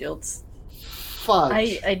spears and the shields.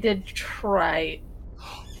 Fudge. I did try.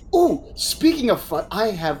 Ooh, speaking of fudge, I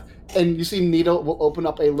have, and you see Nito will open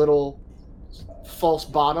up a little false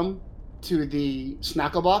bottom to the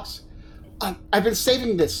snackle box. I've been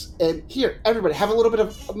saving this, and here, everybody, have a little bit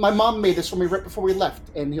of. My mom made this for me right before we left,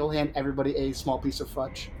 and he'll hand everybody a small piece of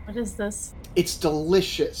fudge. What is this? It's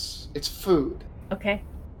delicious. It's food. Okay.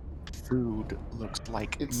 Food looks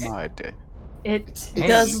like mud. It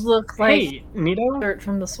does look like Nito? dirt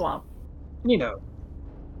from the swamp. Nito.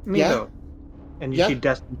 Yeah? And you see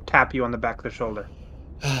Destin tap you on the back of the shoulder.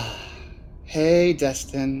 Hey,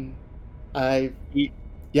 Destin.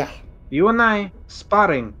 Yeah. You and I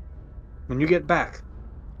sparring when you get back.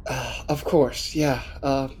 Of course, yeah.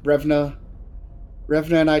 Revna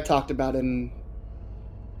and I talked about it, and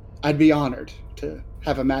I'd be honored to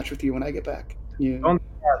have a match with you when I get back. Don't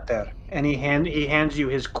start there. And he hands you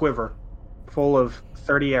his quiver, full of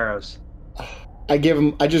 30 arrows. I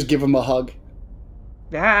just give him a hug.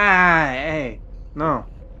 Hey, no.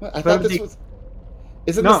 I thought this was.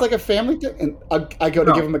 Isn't this like a family thing? And I go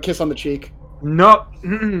to give him a kiss on the cheek. No.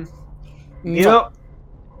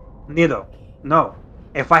 Nito, no.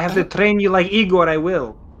 If I have to train you like Igor, I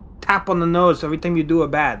will. Tap on the nose every time you do a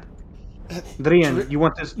bad. Drian, you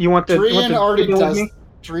want this? Drian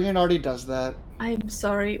already does that. I'm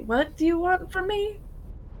sorry. What do you want from me?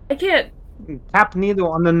 I can't. Tap Nito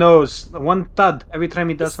on the nose. One thud every time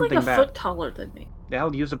he does something like a bad. foot taller than me.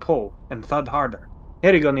 I'll use a pole and thud harder.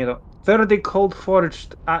 Here you go, Nito. 30 cold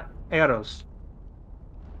forged arrows.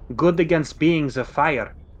 Good against beings of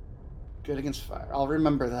fire. Good against fire. I'll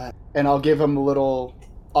remember that. And I'll give him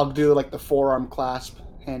I'll do like the forearm clasp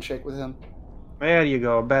handshake with him. There you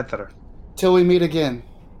go, better. Till we meet again.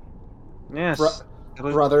 Yes.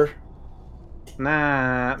 Brother.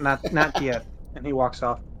 Nah, not yet. And he walks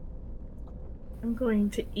off. I'm going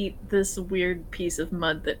to eat this weird piece of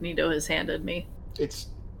mud that Nito has handed me. It's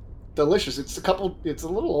delicious. It's a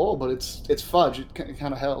little old, but it's fudge. It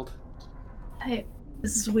kind of held. Hey,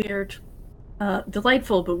 this is weird.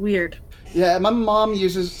 Delightful, but weird. Yeah, my mom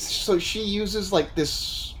she uses like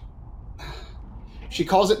this. She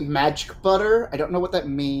calls it magic butter. I don't know what that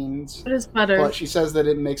means. What is butter? But she says that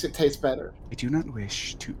it makes it taste better. I do not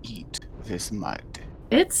wish to eat this mud.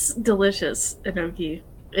 It's delicious, Inoki.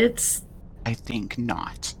 I think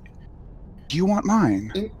not. Do you want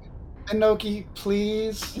mine? Inoki,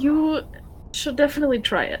 please. You should definitely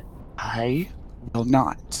try it. I will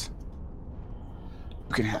not.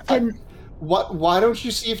 You can have it. Why don't you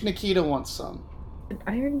see if Nikita wants some? Did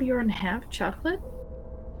Ironbjorn have chocolate?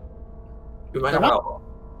 They're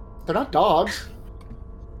not dogs.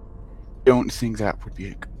 Don't think that would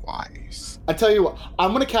be wise. I tell you what,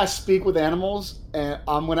 I'm gonna cast Speak with Animals, and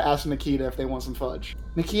I'm gonna ask Nikita if they want some fudge.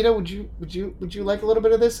 Nikita, would you like a little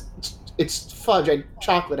bit of this? It's fudge,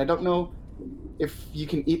 chocolate. I don't know if you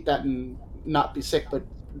can eat that and not be sick, but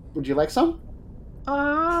would you like some?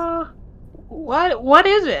 What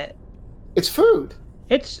is it? It's food.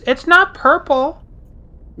 It's not purple.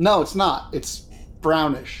 No, it's not. It's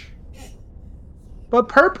brownish. But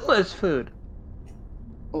purple is food.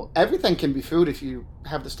 Well, everything can be food if you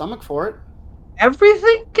have the stomach for it.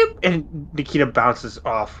 Everything can... And Nikita bounces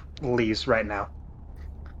off, leaves right now.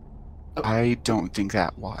 I don't think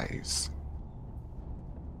that wise.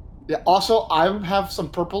 Yeah, also, I have some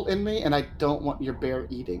purple in me, and I don't want your bear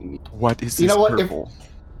eating me. What is this purple?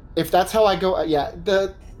 If that's how I go...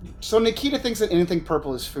 So Nikita thinks that anything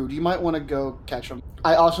purple is food. You might want to go catch him.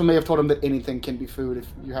 I also may have told him that anything can be food if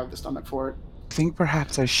you have the stomach for it. I think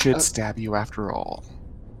perhaps I should stab you after all.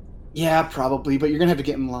 Yeah, probably, but you're going to have to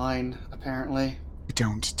get in line, apparently. I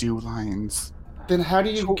don't do lines. Then how do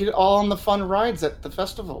you get all on the fun rides at the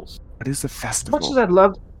festivals? What is a festival?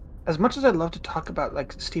 As much as I'd love to talk about,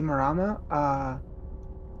 like, Steamorama,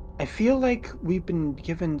 I feel like we've been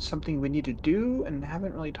given something we need to do and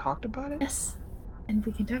haven't really talked about it. Yes, and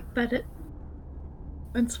we can talk about it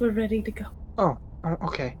once we're ready to go. Oh,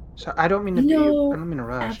 okay. So I don't mean to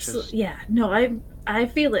rush. Absolutely, yeah. No, I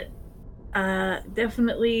feel it.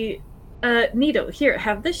 Definitely. Nito, here,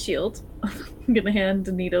 have this shield. I'm gonna hand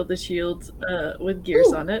Nito the shield with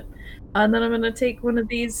gears on it, and then I'm gonna take one of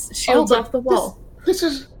these shields off the wall. This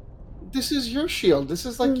is your shield. This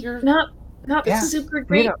is like your not super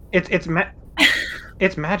great. Nito,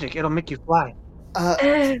 it's magic. It'll make you fly.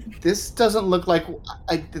 This doesn't look like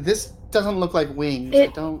this doesn't look like wings. It-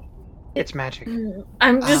 I don't. It's magic.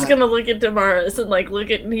 I'm just Uh, gonna look at Damaris and like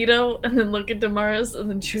look at Nito and then look at Damaris and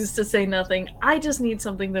then choose to say nothing. I just need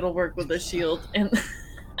something that'll work with the shield and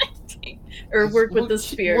or work with the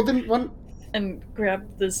spear Well, then one. and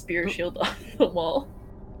grab the spear shield off the wall.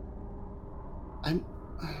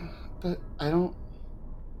 But I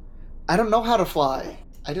don't know how to fly.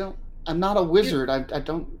 I'm not a wizard. I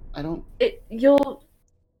don't. You'll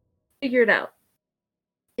figure it out.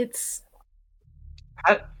 It's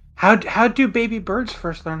How do baby birds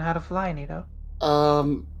first learn how to fly, Nito?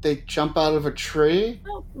 They jump out of a tree.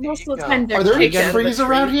 well, most of the go. time they're Are there any kicked out of the trees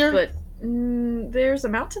around tree, here? But there's a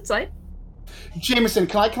mountainside. Jameson,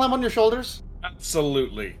 can I climb on your shoulders?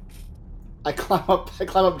 Absolutely. I climb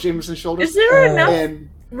up Jameson's shoulders. Is there enough And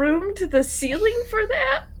room to the ceiling for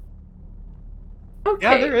that? Okay.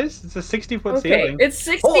 Yeah, there is. It's a 60-foot Okay, ceiling. it's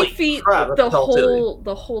 60 Holy feet. crap, that's The a tall ceiling.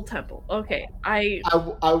 whole temple. Okay, I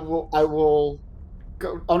I will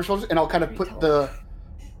go on your shoulders, and I'll kind of put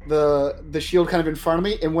the shield kind of in front of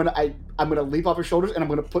me, and when I'm gonna leap off your shoulders, and I'm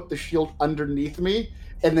gonna put the shield underneath me,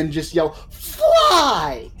 and then just yell,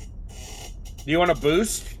 "Fly!" Do you want a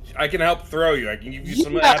boost? I can help throw you. I can give you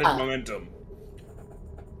some Yeah. added momentum.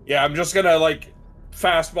 Yeah, I'm just gonna like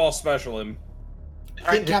fastball special him.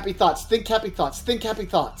 Think happy thoughts. Think happy thoughts. Think happy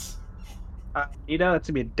thoughts. Nito, that's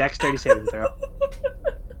gonna be a dexterity saving throw.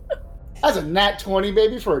 That's a nat 20,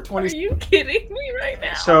 baby, for a Are 20. you kidding me right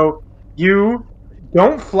now? So you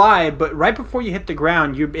don't fly, but right before you hit the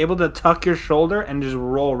ground, you're able to tuck your shoulder and just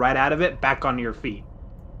roll right out of it back onto your feet.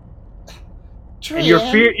 And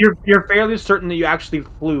you're fairly certain that you actually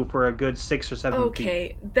flew for a good 6 or 7 feet.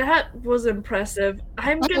 Okay, that was impressive.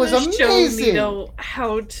 I'm That gonna was show amazing. Nito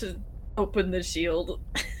how to open the shield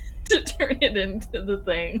to turn it into the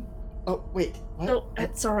thing. Oh, wait. What? Oh,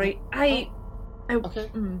 sorry. I Okay.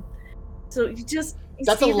 So you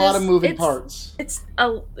That's a see lot of this? moving It's- parts.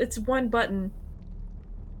 It's one button.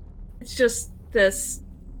 It's just this.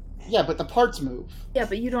 Yeah, but the parts move. Yeah,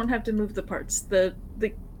 but you don't have to move the parts. The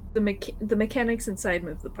mechanics inside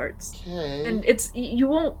move the parts. Okay. And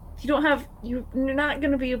you're not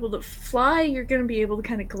going to be able to fly, you're going to be able to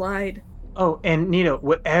kind of glide. Oh, and Nito,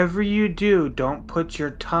 whatever you do, don't put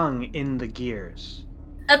your tongue in the gears.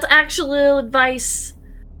 That's actual advice.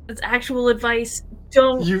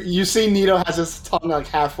 Don't You see Nito has his tongue like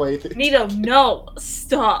halfway through. Nito, no,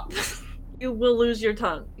 stop. You will lose your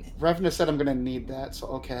tongue. Revna said I'm gonna need that, so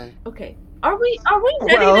okay. Okay. Are we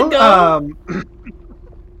ready to go?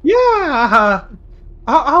 Yeah.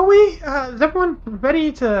 Are we? Is everyone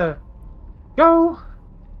ready to go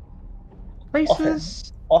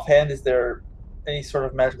places? Offhand, is there any sort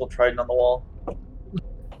of magical trident on the wall?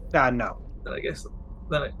 No. Then I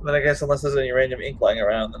guess unless there's any random ink lying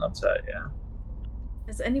around, then I'm set. Yeah.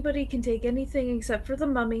 As anybody can take anything except for the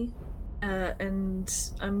mummy, and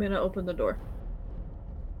I'm gonna open the door.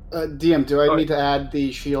 DM, do I need to add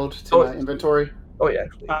the shield to my inventory? Oh yeah,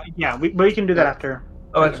 actually. Yeah, we can do that after.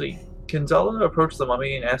 Oh, actually, can Zelda approach the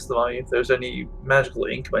mummy and ask the mummy if there's any magical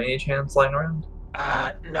ink by any chance lying around?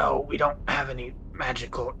 No, we don't have any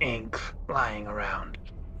magical ink lying around.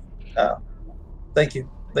 Oh, thank you.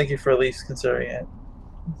 Thank you for at least considering it.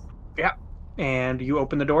 Yeah. And you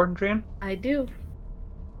open the door, Adrian? I do.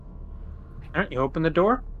 Alright, you open the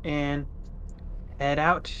door and head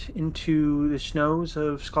out into the snows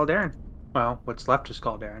of Skaldaren. Well, what's left of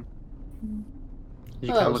Skaldaren. You Oh,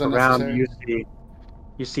 kind that of was look around, unnecessary.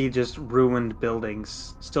 you see just ruined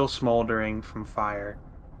buildings, still smoldering from fire.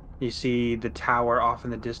 You see the tower off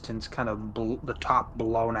in the distance, kind of the top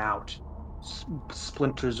blown out,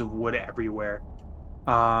 splinters of wood everywhere.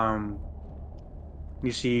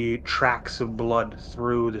 You see tracks of blood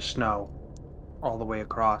through the snow, all the way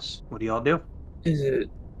across. What do y'all do?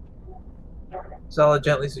 Zala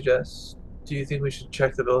gently suggests, do you think we should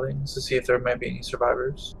check the buildings to see if there might be any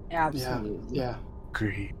survivors? Absolutely. Yeah.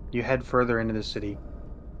 Agree. You head further into the city.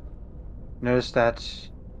 Notice that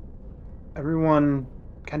everyone...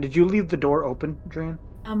 Did you leave the door open, Adrian?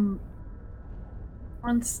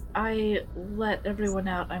 Once I let everyone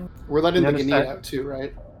out, We're letting the Notice Ganid that- out too,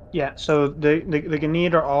 right? Yeah, so the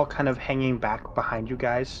Ganid are all kind of hanging back behind you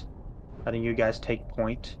guys, letting you guys take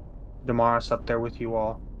point. Damaris up there with you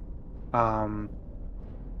all.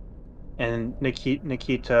 And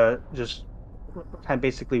Nikita just kind of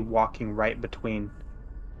basically walking right between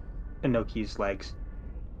Inoki's legs.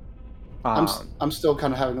 I'm still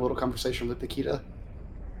kind of having a little conversation with Nikita.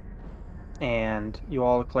 And you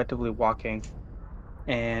all are collectively walking,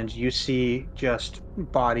 and you see just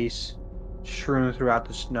bodies strewn throughout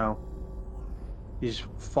the snow. These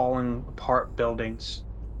falling apart buildings,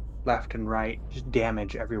 left and right, just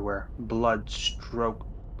damage everywhere. Blood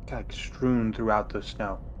strewn throughout the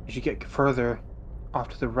snow. As you get further off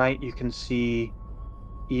to the right, you can see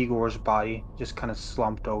Igor's body just kind of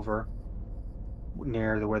slumped over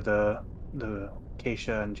near where the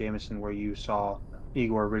Keisha and Jameson, where you saw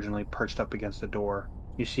Igor originally perched up against the door.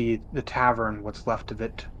 You see the tavern, what's left of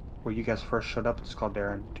it, where you guys first showed up in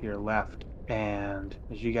Skaldarin, to your left. And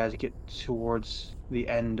as you guys get towards the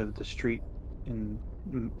end of the street in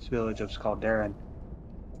this village of Skaldarin,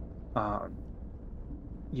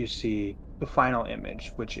 you see the final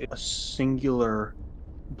image, which is a singular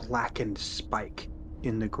blackened spike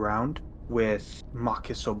in the ground with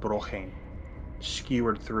Makiso Brochen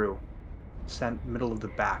skewered through, sent middle of the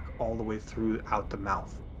back all the way throughout the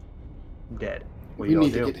mouth. Dead. What do We y'all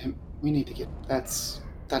need do? to get him. We need to get. That's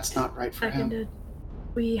not right for him. Seconded.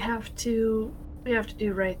 We have to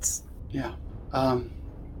do rights. Yeah.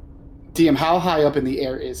 DM, how high up in the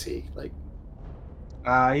air is he? Like,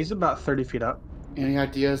 He's about 30 feet up. any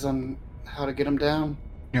ideas on how to get him down?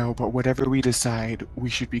 No, but whatever we decide, we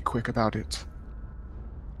should be quick about it.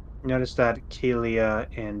 Notice that Kelia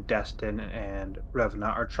and Destin and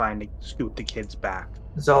Revna are trying to scoot the kids back.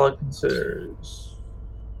 Zala considers,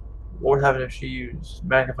 what would happen if she used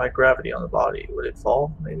magnified gravity on the body? Would it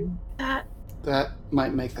fall, maybe? That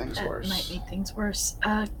might make things That worse. might make things worse.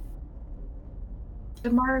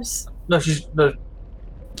 Mars, No, no.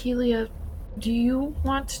 Kelia, do you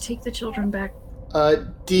want to take the children back?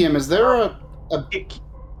 DM, is there a It-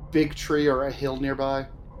 big tree or a hill nearby?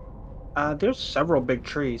 There's several big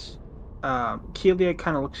trees. Kelia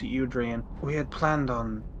kind of looks at you, Drian. We had planned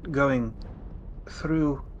on going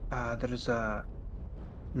through. There's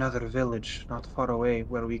another village not far away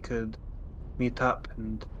where we could meet up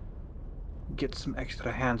and get some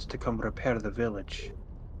extra hands to come repair the village.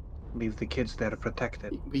 Leave the kids there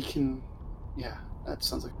protected. We can. Yeah, that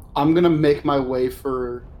sounds like. I'm gonna make my way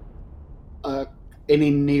for any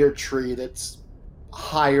near tree that's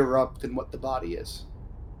higher up than what the body is,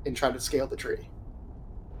 and try to scale the tree.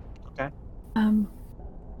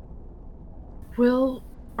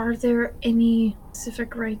 Are there any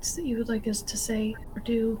specific rites that you would like us to say or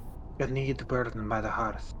do? You need burden by the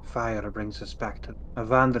hearth. Fire brings us back to a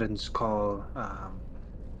Vandrin's call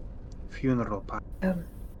funeral party.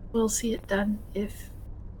 We'll see it done if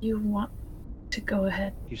you want to go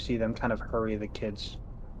ahead. You see them kind of hurry the kids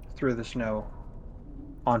through the snow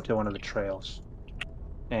onto one of the trails.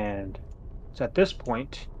 And it's at this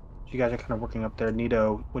point, you guys are kind of working up there.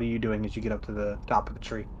 Nito, what are you doing as you get up to the top of the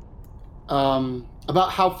tree?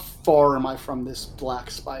 About how far am I from this black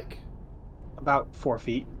spike? About 4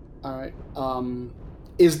 feet. All right.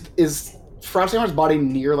 Is Frosthammer's body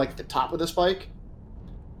near like the top of the spike?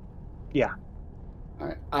 Yeah. All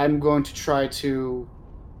right. I'm going to try to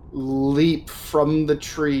leap from the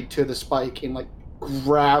tree to the spike and like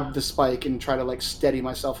grab the spike and try to like steady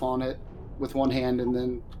myself on it with one hand and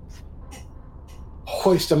then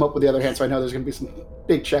hoist him up with the other hand. So I know there's going to be some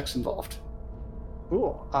big checks involved.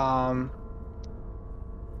 Cool.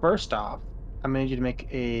 First off, I'm going to need you to make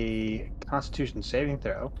a Constitution saving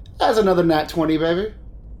throw. That's another nat 20, baby.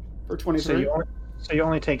 For 23. So you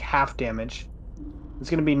only take half damage. It's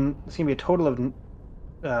gonna be a total of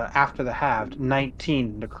after the halved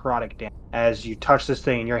 19 necrotic damage. As you touch this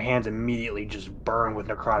thing, and your hands immediately just burn with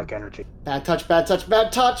necrotic energy, Bad touch, bad touch,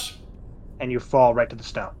 bad touch! and you fall right to the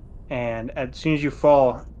snow. And as soon as you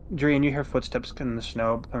fall, Drian, you hear footsteps in the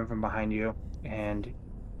snow coming from behind you, and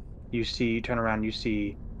you turn around, you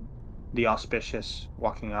see the Auspicious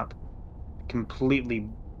walking up, completely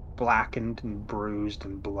blackened and bruised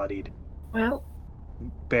and bloodied, Well,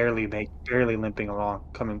 barely limping along,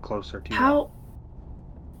 coming closer to you. how?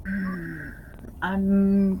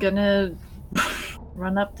 I'm gonna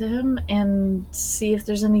run up to him and see if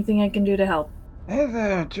there's anything I can do to help. Hey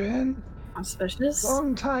there, Drian. Auspicious?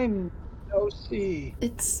 Long time no see.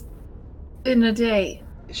 It's been a day.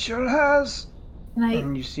 It sure has. And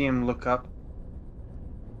And you see him look up,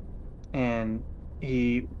 and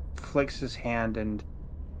he flicks his hand, and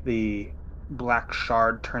the black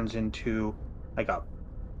shard turns into like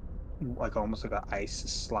almost like an ice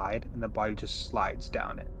slide, and the body just slides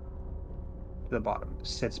down it to the bottom,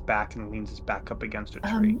 sits back and leans his back up against a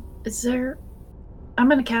tree. Is there? I'm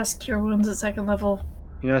gonna cast Cure Wounds at 2nd level.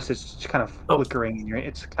 You notice it's just kind of flickering in your.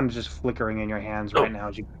 It's kind of just flickering in your hands right now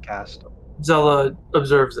as you cast. Zella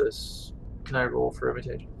observes this. Can I roll for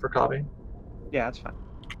imitation for copying? Yeah, that's fine.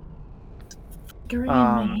 Flickering in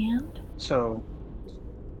my hand. So,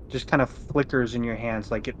 just kind of flickers in your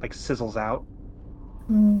hands, like it like sizzles out.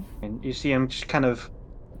 Mm. And you see him just kind of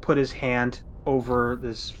put his hand over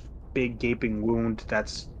this big gaping wound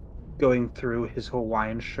that's going through his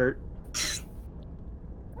Hawaiian shirt.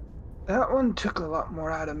 That one took a lot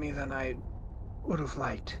more out of me than I would have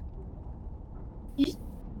liked. Is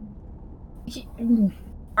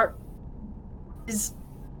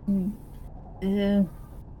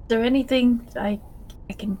there anything I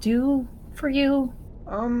can do for you?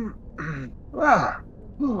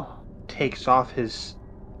 Well, Takes off his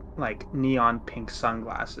like neon pink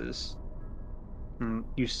sunglasses.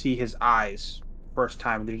 You see his eyes first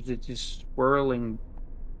time. There's just swirling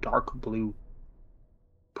dark blue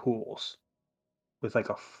pools with like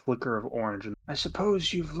a flicker of orange. I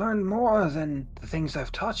suppose you've learned more than the things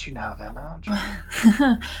I've taught you now, then, aren't you?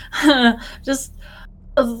 Just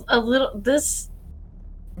a little. This.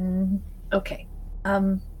 Okay.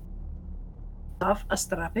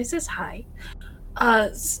 Astrapes is high.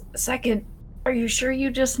 Second, are you sure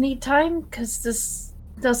you just need time? Because this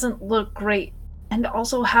doesn't look great. And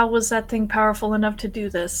also, how was that thing powerful enough to do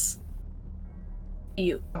this?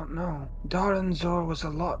 You. I don't know. Darenzor was a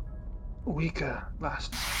lot weaker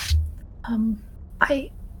last.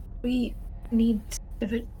 We need.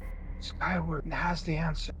 If it. Skyward has the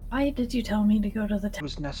answer. Why did you tell me to go to the It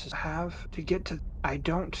was necessary to have to get to. I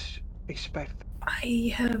don't expect.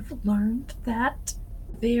 I have learned that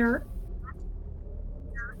there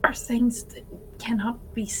are things that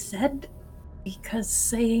cannot be said because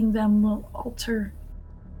saying them will alter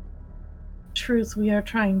truth we are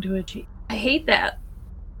trying to achieve. I hate that.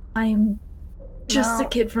 I'm just a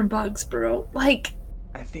kid from Bogsboro. Like,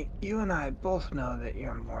 I think you and I both know that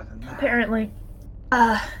you're more than that. apparently.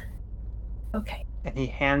 Okay. And he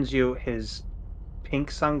hands you his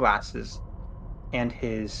pink sunglasses and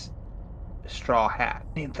his straw hat.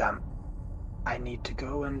 Need them. I need to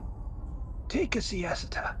go and take a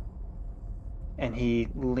siesta. And he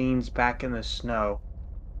leans back in the snow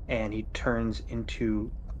and he turns into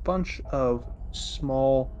a bunch of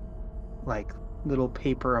small, like, little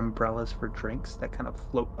paper umbrellas for drinks that kind of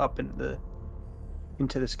float up into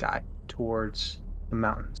the sky towards the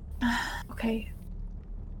mountains. Okay.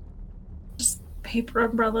 Just paper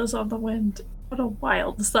umbrellas on the wind. What a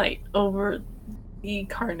wild sight over the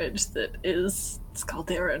carnage that is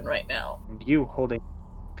Scalderan right now. And you holding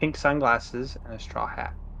pink sunglasses and a straw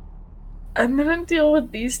hat. I'm gonna deal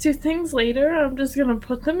with these two things later. I'm just gonna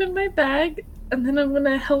put them in my bag, and then I'm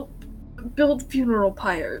gonna help build funeral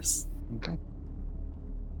pyres. Okay.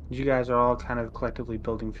 You guys are all kind of collectively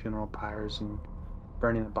building funeral pyres and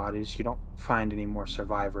burning the bodies. You don't find any more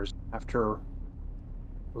survivors. After a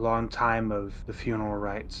long time of the funeral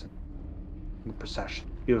rites and the procession,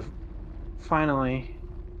 you have finally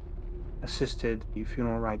assisted the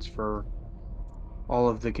funeral rites for all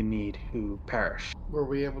of the Ganid who perished. Were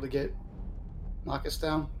we able to knock us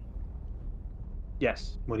down?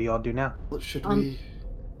 Yes. What do you all do now? Should we?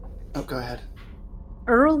 Oh, go ahead.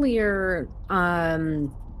 Earlier,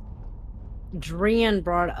 Drian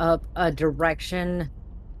brought up a direction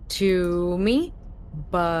to me,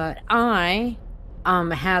 but I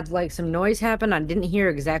had like some noise happen. I didn't hear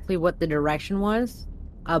exactly what the direction was,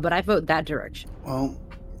 but I vote that direction. Well,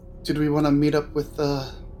 did we want to meet up with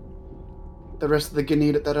the rest of the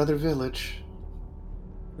Ganid at that other village?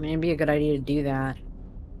 Maybe a good idea to do that.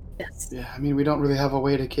 Yes. Yeah, I mean, we don't really have a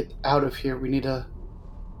way to get out of here. We need a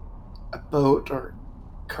boat or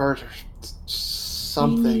cart or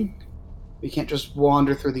something. We can't just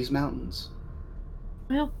wander through these mountains.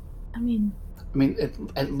 Well, I mean,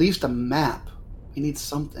 at least a map. We need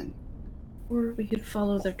something. or we could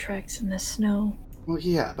follow their tracks in the snow. Well,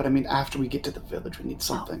 yeah, but I mean, after we get to the village, we need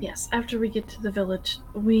something. Oh, yes, after we get to the village,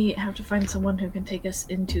 we have to find someone who can take us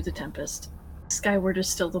into the Tempest. Skyward is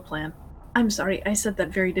still the plan. I'm sorry, I said that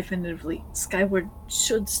very definitively. Skyward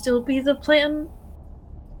should still be the plan.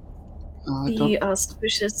 The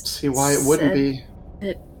auspicious see why it wouldn't be.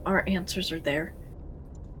 That our answers are there.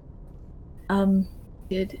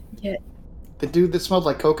 Did get the dude that smelled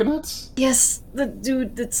like coconuts? Yes, the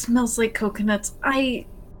dude that smells like coconuts. I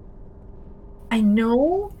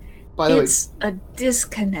know it's a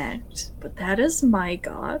disconnect, but that is my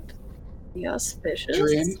god. The auspicious.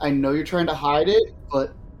 Drian, I know you're trying to hide it,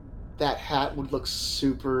 but that hat would look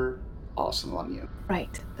super awesome on you.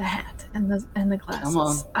 Right, the hat and the glasses. Come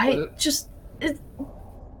on. Just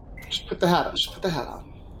put the hat on. Just put the hat on.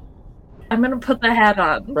 I'm gonna put the hat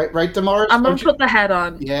on. Right, Damaris? I'm gonna put the hat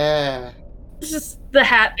on. Yeah. It's just the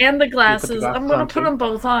hat and the glasses. I'm gonna put too? them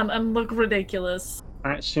both on and look ridiculous.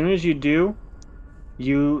 All right. As soon as you do,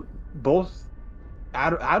 you both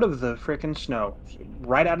out of the frickin' snow,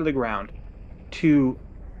 right out of the ground, to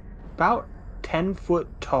about 10-foot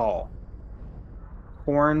tall,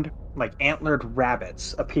 horned, like antlered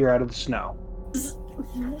rabbits appear out of the snow.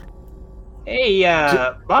 Hey,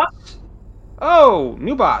 boss? Oh,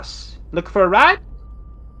 new boss. Look for a ride?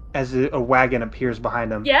 As a wagon appears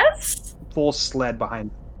behind him. Yes? Full sled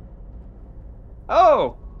behind him.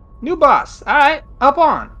 Oh, new boss. All right, up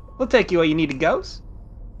on. We'll take you where you need to go.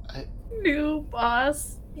 New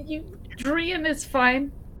boss. Drian is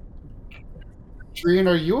fine. Drian,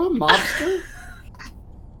 are you a mobster?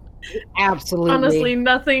 Absolutely. Honestly,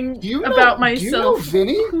 nothing Do you know, about Do you know myself.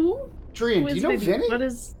 Vinny? Who? Drian, Who do is you know Vinny? Vinny? What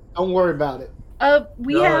is... Don't worry about it.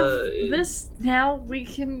 We have this now. We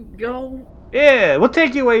can go. Yeah, we'll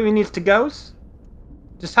take you where you need to go.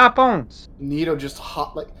 Just hop on. Nito just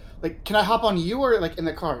hop like. Can I hop on you or like in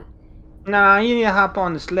the car? Nah, you need to hop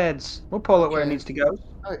on the sleds. We'll pull it where it Okay. needs to go.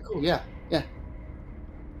 All right, cool. Yeah.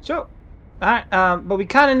 Sure. All right, but we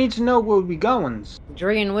kind of need to know where we're going.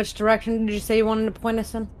 Drian, which direction did you say you wanted to point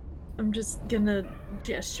us in? I'm just gonna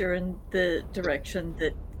gesture in the direction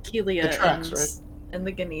that Kelia The tracks, and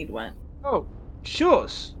the Ganid went. Oh, sure.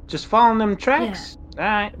 Just following them tracks. All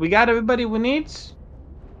right, we got everybody we need.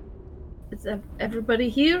 Is everybody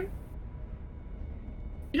here?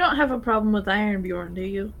 You don't have a problem with Ironbjorn, do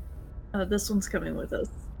you? This one's coming with us.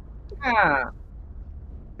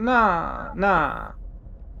 Nah.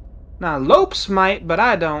 Lopes might, but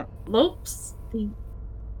I don't. Lopes?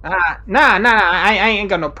 Nah. I ain't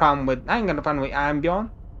got no problem with. Ironbjorn.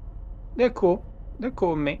 They're cool. They're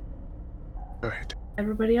cool with me. Go ahead.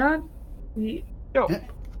 Everybody on? Yo. Yeah.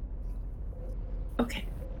 Okay.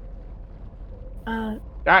 All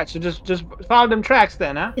right, so just follow them tracks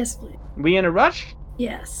then, huh? Yes, please. We in a rush?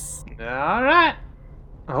 Yes. All right.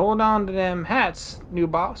 Hold on to them hats, new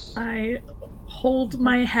boss. I hold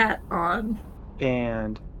my hat on.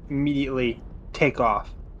 And immediately take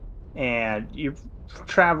off. And you're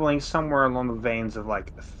traveling somewhere along the veins of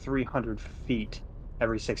like 300 feet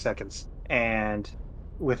every 6 seconds. And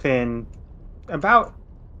within about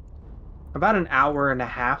an hour and a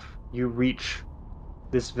half, you reach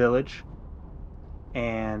this village.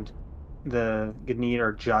 And the Ganid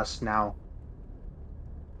are just now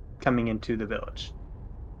coming into the village.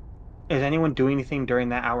 Is anyone doing anything during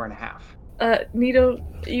that hour and a half? Nito,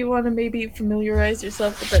 you want to maybe familiarize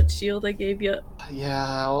yourself with that shield I gave you?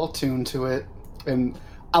 Yeah, I'll tune to it, and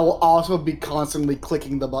I will also be constantly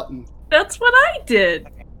clicking the button. That's what I did.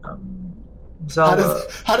 Zala,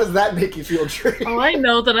 How does that make you feel, Trey? Oh, I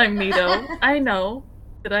know that I'm Nito. I know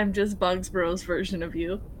that I'm just Bugs Bros version of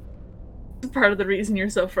you. It's part of the reason you're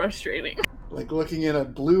so frustrating. Like looking in a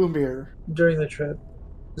blue mirror. during the trip,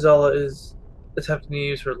 Zala is attempting to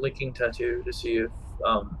use her linking tattoo to see if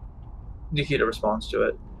Nikita responds to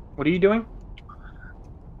it. What are you doing?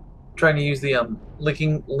 Trying to use the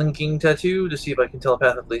linking tattoo to see if I can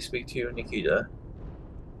telepathically speak to Nikita.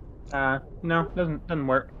 No, doesn't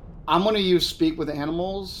work. I'm gonna use speak with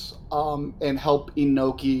animals, and help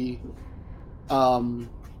Inoki,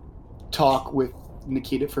 talk with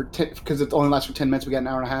Nikita for because it only lasts for 10 minutes. We got an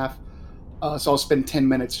hour and a half, so I'll spend 10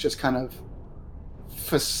 minutes just kind of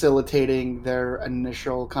facilitating their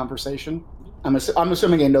initial conversation. I'm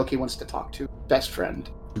assuming Inoki wants to talk to best friend.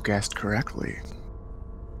 You guessed correctly.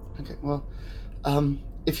 Okay, well,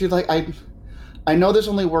 if you'd like, I know this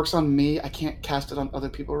only works on me. I can't cast it on other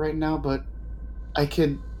people right now, but I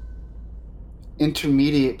could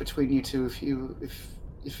intermediate between you two if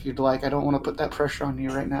you'd like. I don't want to put that pressure on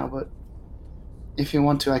you right now, but if you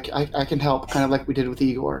want to, I can help, kind of like we did with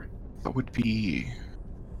Igor. What would be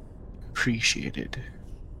appreciated,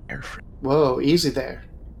 air friend? Whoa, easy there,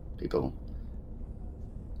 people.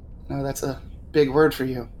 No, that's a big word for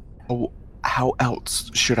you. Oh, how else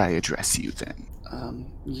should I address you then?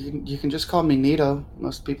 You can just call me Nito.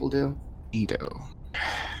 Most people do. Nito.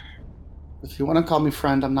 If you want to call me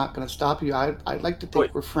friend, I'm not going to stop you. I'd like to think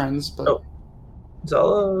Wait. we're friends, but Oh.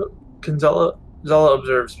 Zala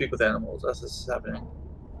observe speak with animals as this is happening.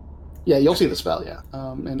 yeah, you'll see the spell. Yeah,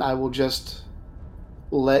 and I will just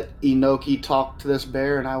let Inoki talk to this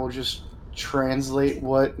bear, and I will just translate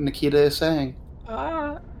what Nikita is saying.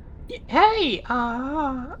 Hey,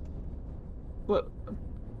 what?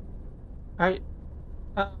 Hi.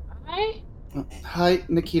 Hi,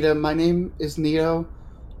 Nikita. My name is Nito.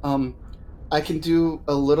 I can do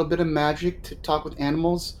a little bit of magic to talk with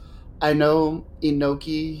animals. I know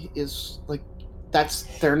Inoki is like, that's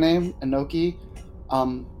their name, Inoki.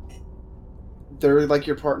 They're like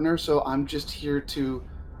your partner, so I'm just here to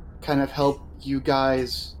kind of help you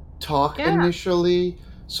guys talk initially.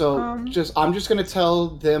 So I'm just gonna tell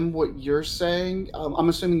them what you're saying. I'm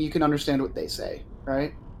assuming you can understand what they say,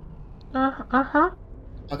 right? Uh-huh.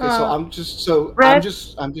 Okay, so I'm Red?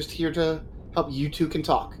 just here to help you two can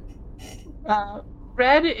talk.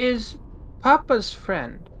 Red is Papa's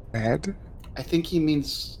friend. Red? I think he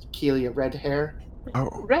means Keelia red hair.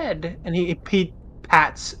 Oh, Red, and he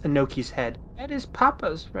pats Inoki's head. Red is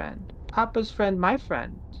Papa's friend. Papa's friend, my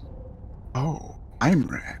friend. oh, I'm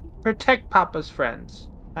Red. Protect Papa's friends.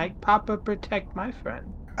 Like Papa protect my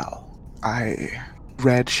friend. Well,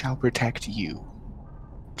 Red shall protect you,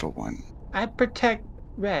 little one. I protect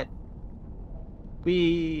Red.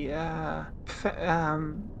 We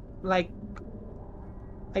like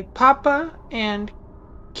Papa and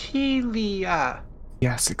Keelia.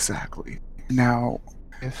 Yes, exactly. Now,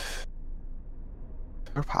 if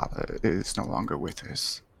your papa is no longer with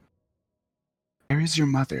us, where is your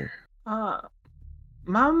mother?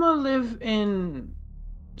 Mama live in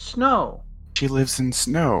snow. She lives in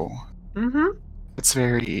snow. Mm-hmm. It's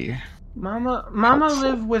very Mama helpful.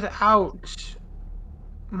 live without.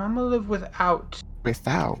 Mama live without.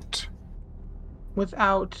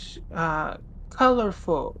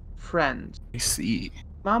 colorful friends. I see.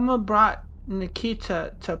 Mama brought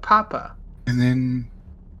Nikita to Papa. And then,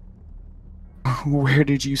 where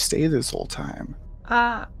did you stay this whole time?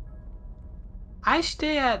 I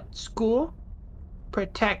stay at school,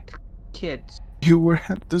 protect kids. You were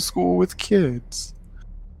at the school with kids.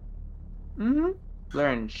 Mm-hmm.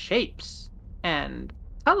 Learn shapes and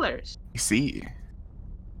colors. I see.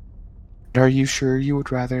 Are you sure you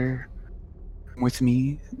would rather with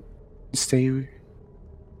me stay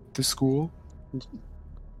at the school?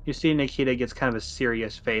 You see Nikita gets kind of a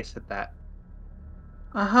serious face at that.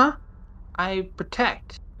 Uh-huh. I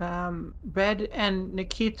protect. Red and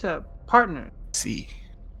Nikita partner. I see.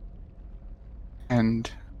 And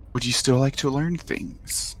would you still like to learn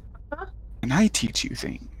things? Uh-huh. And I teach you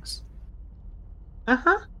things.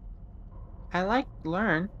 Uh-huh. I like to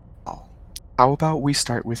learn. Oh, how about we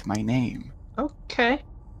start with my name? Okay.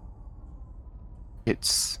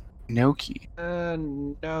 It's Noki.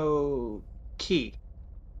 No key.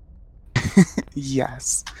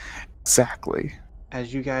 Yes, exactly.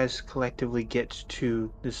 As you guys collectively get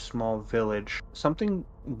to this small village, something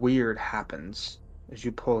weird happens as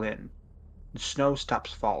you pull in. The snow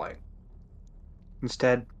stops falling.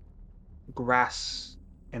 Instead, grass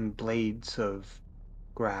and blades of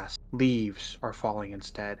grass, leaves are falling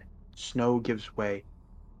instead. Snow gives way,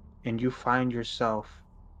 and you find yourself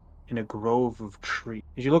in a grove of trees.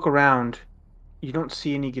 As you look around, you don't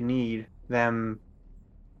see any Ganid, them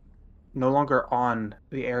no longer on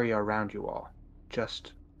the area around you all,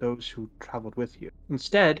 just those who traveled with you.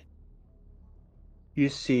 Instead, you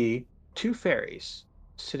see two fairies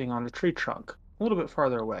sitting on a tree trunk, a little bit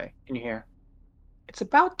farther away, and you hear, "It's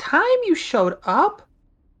about time you showed up.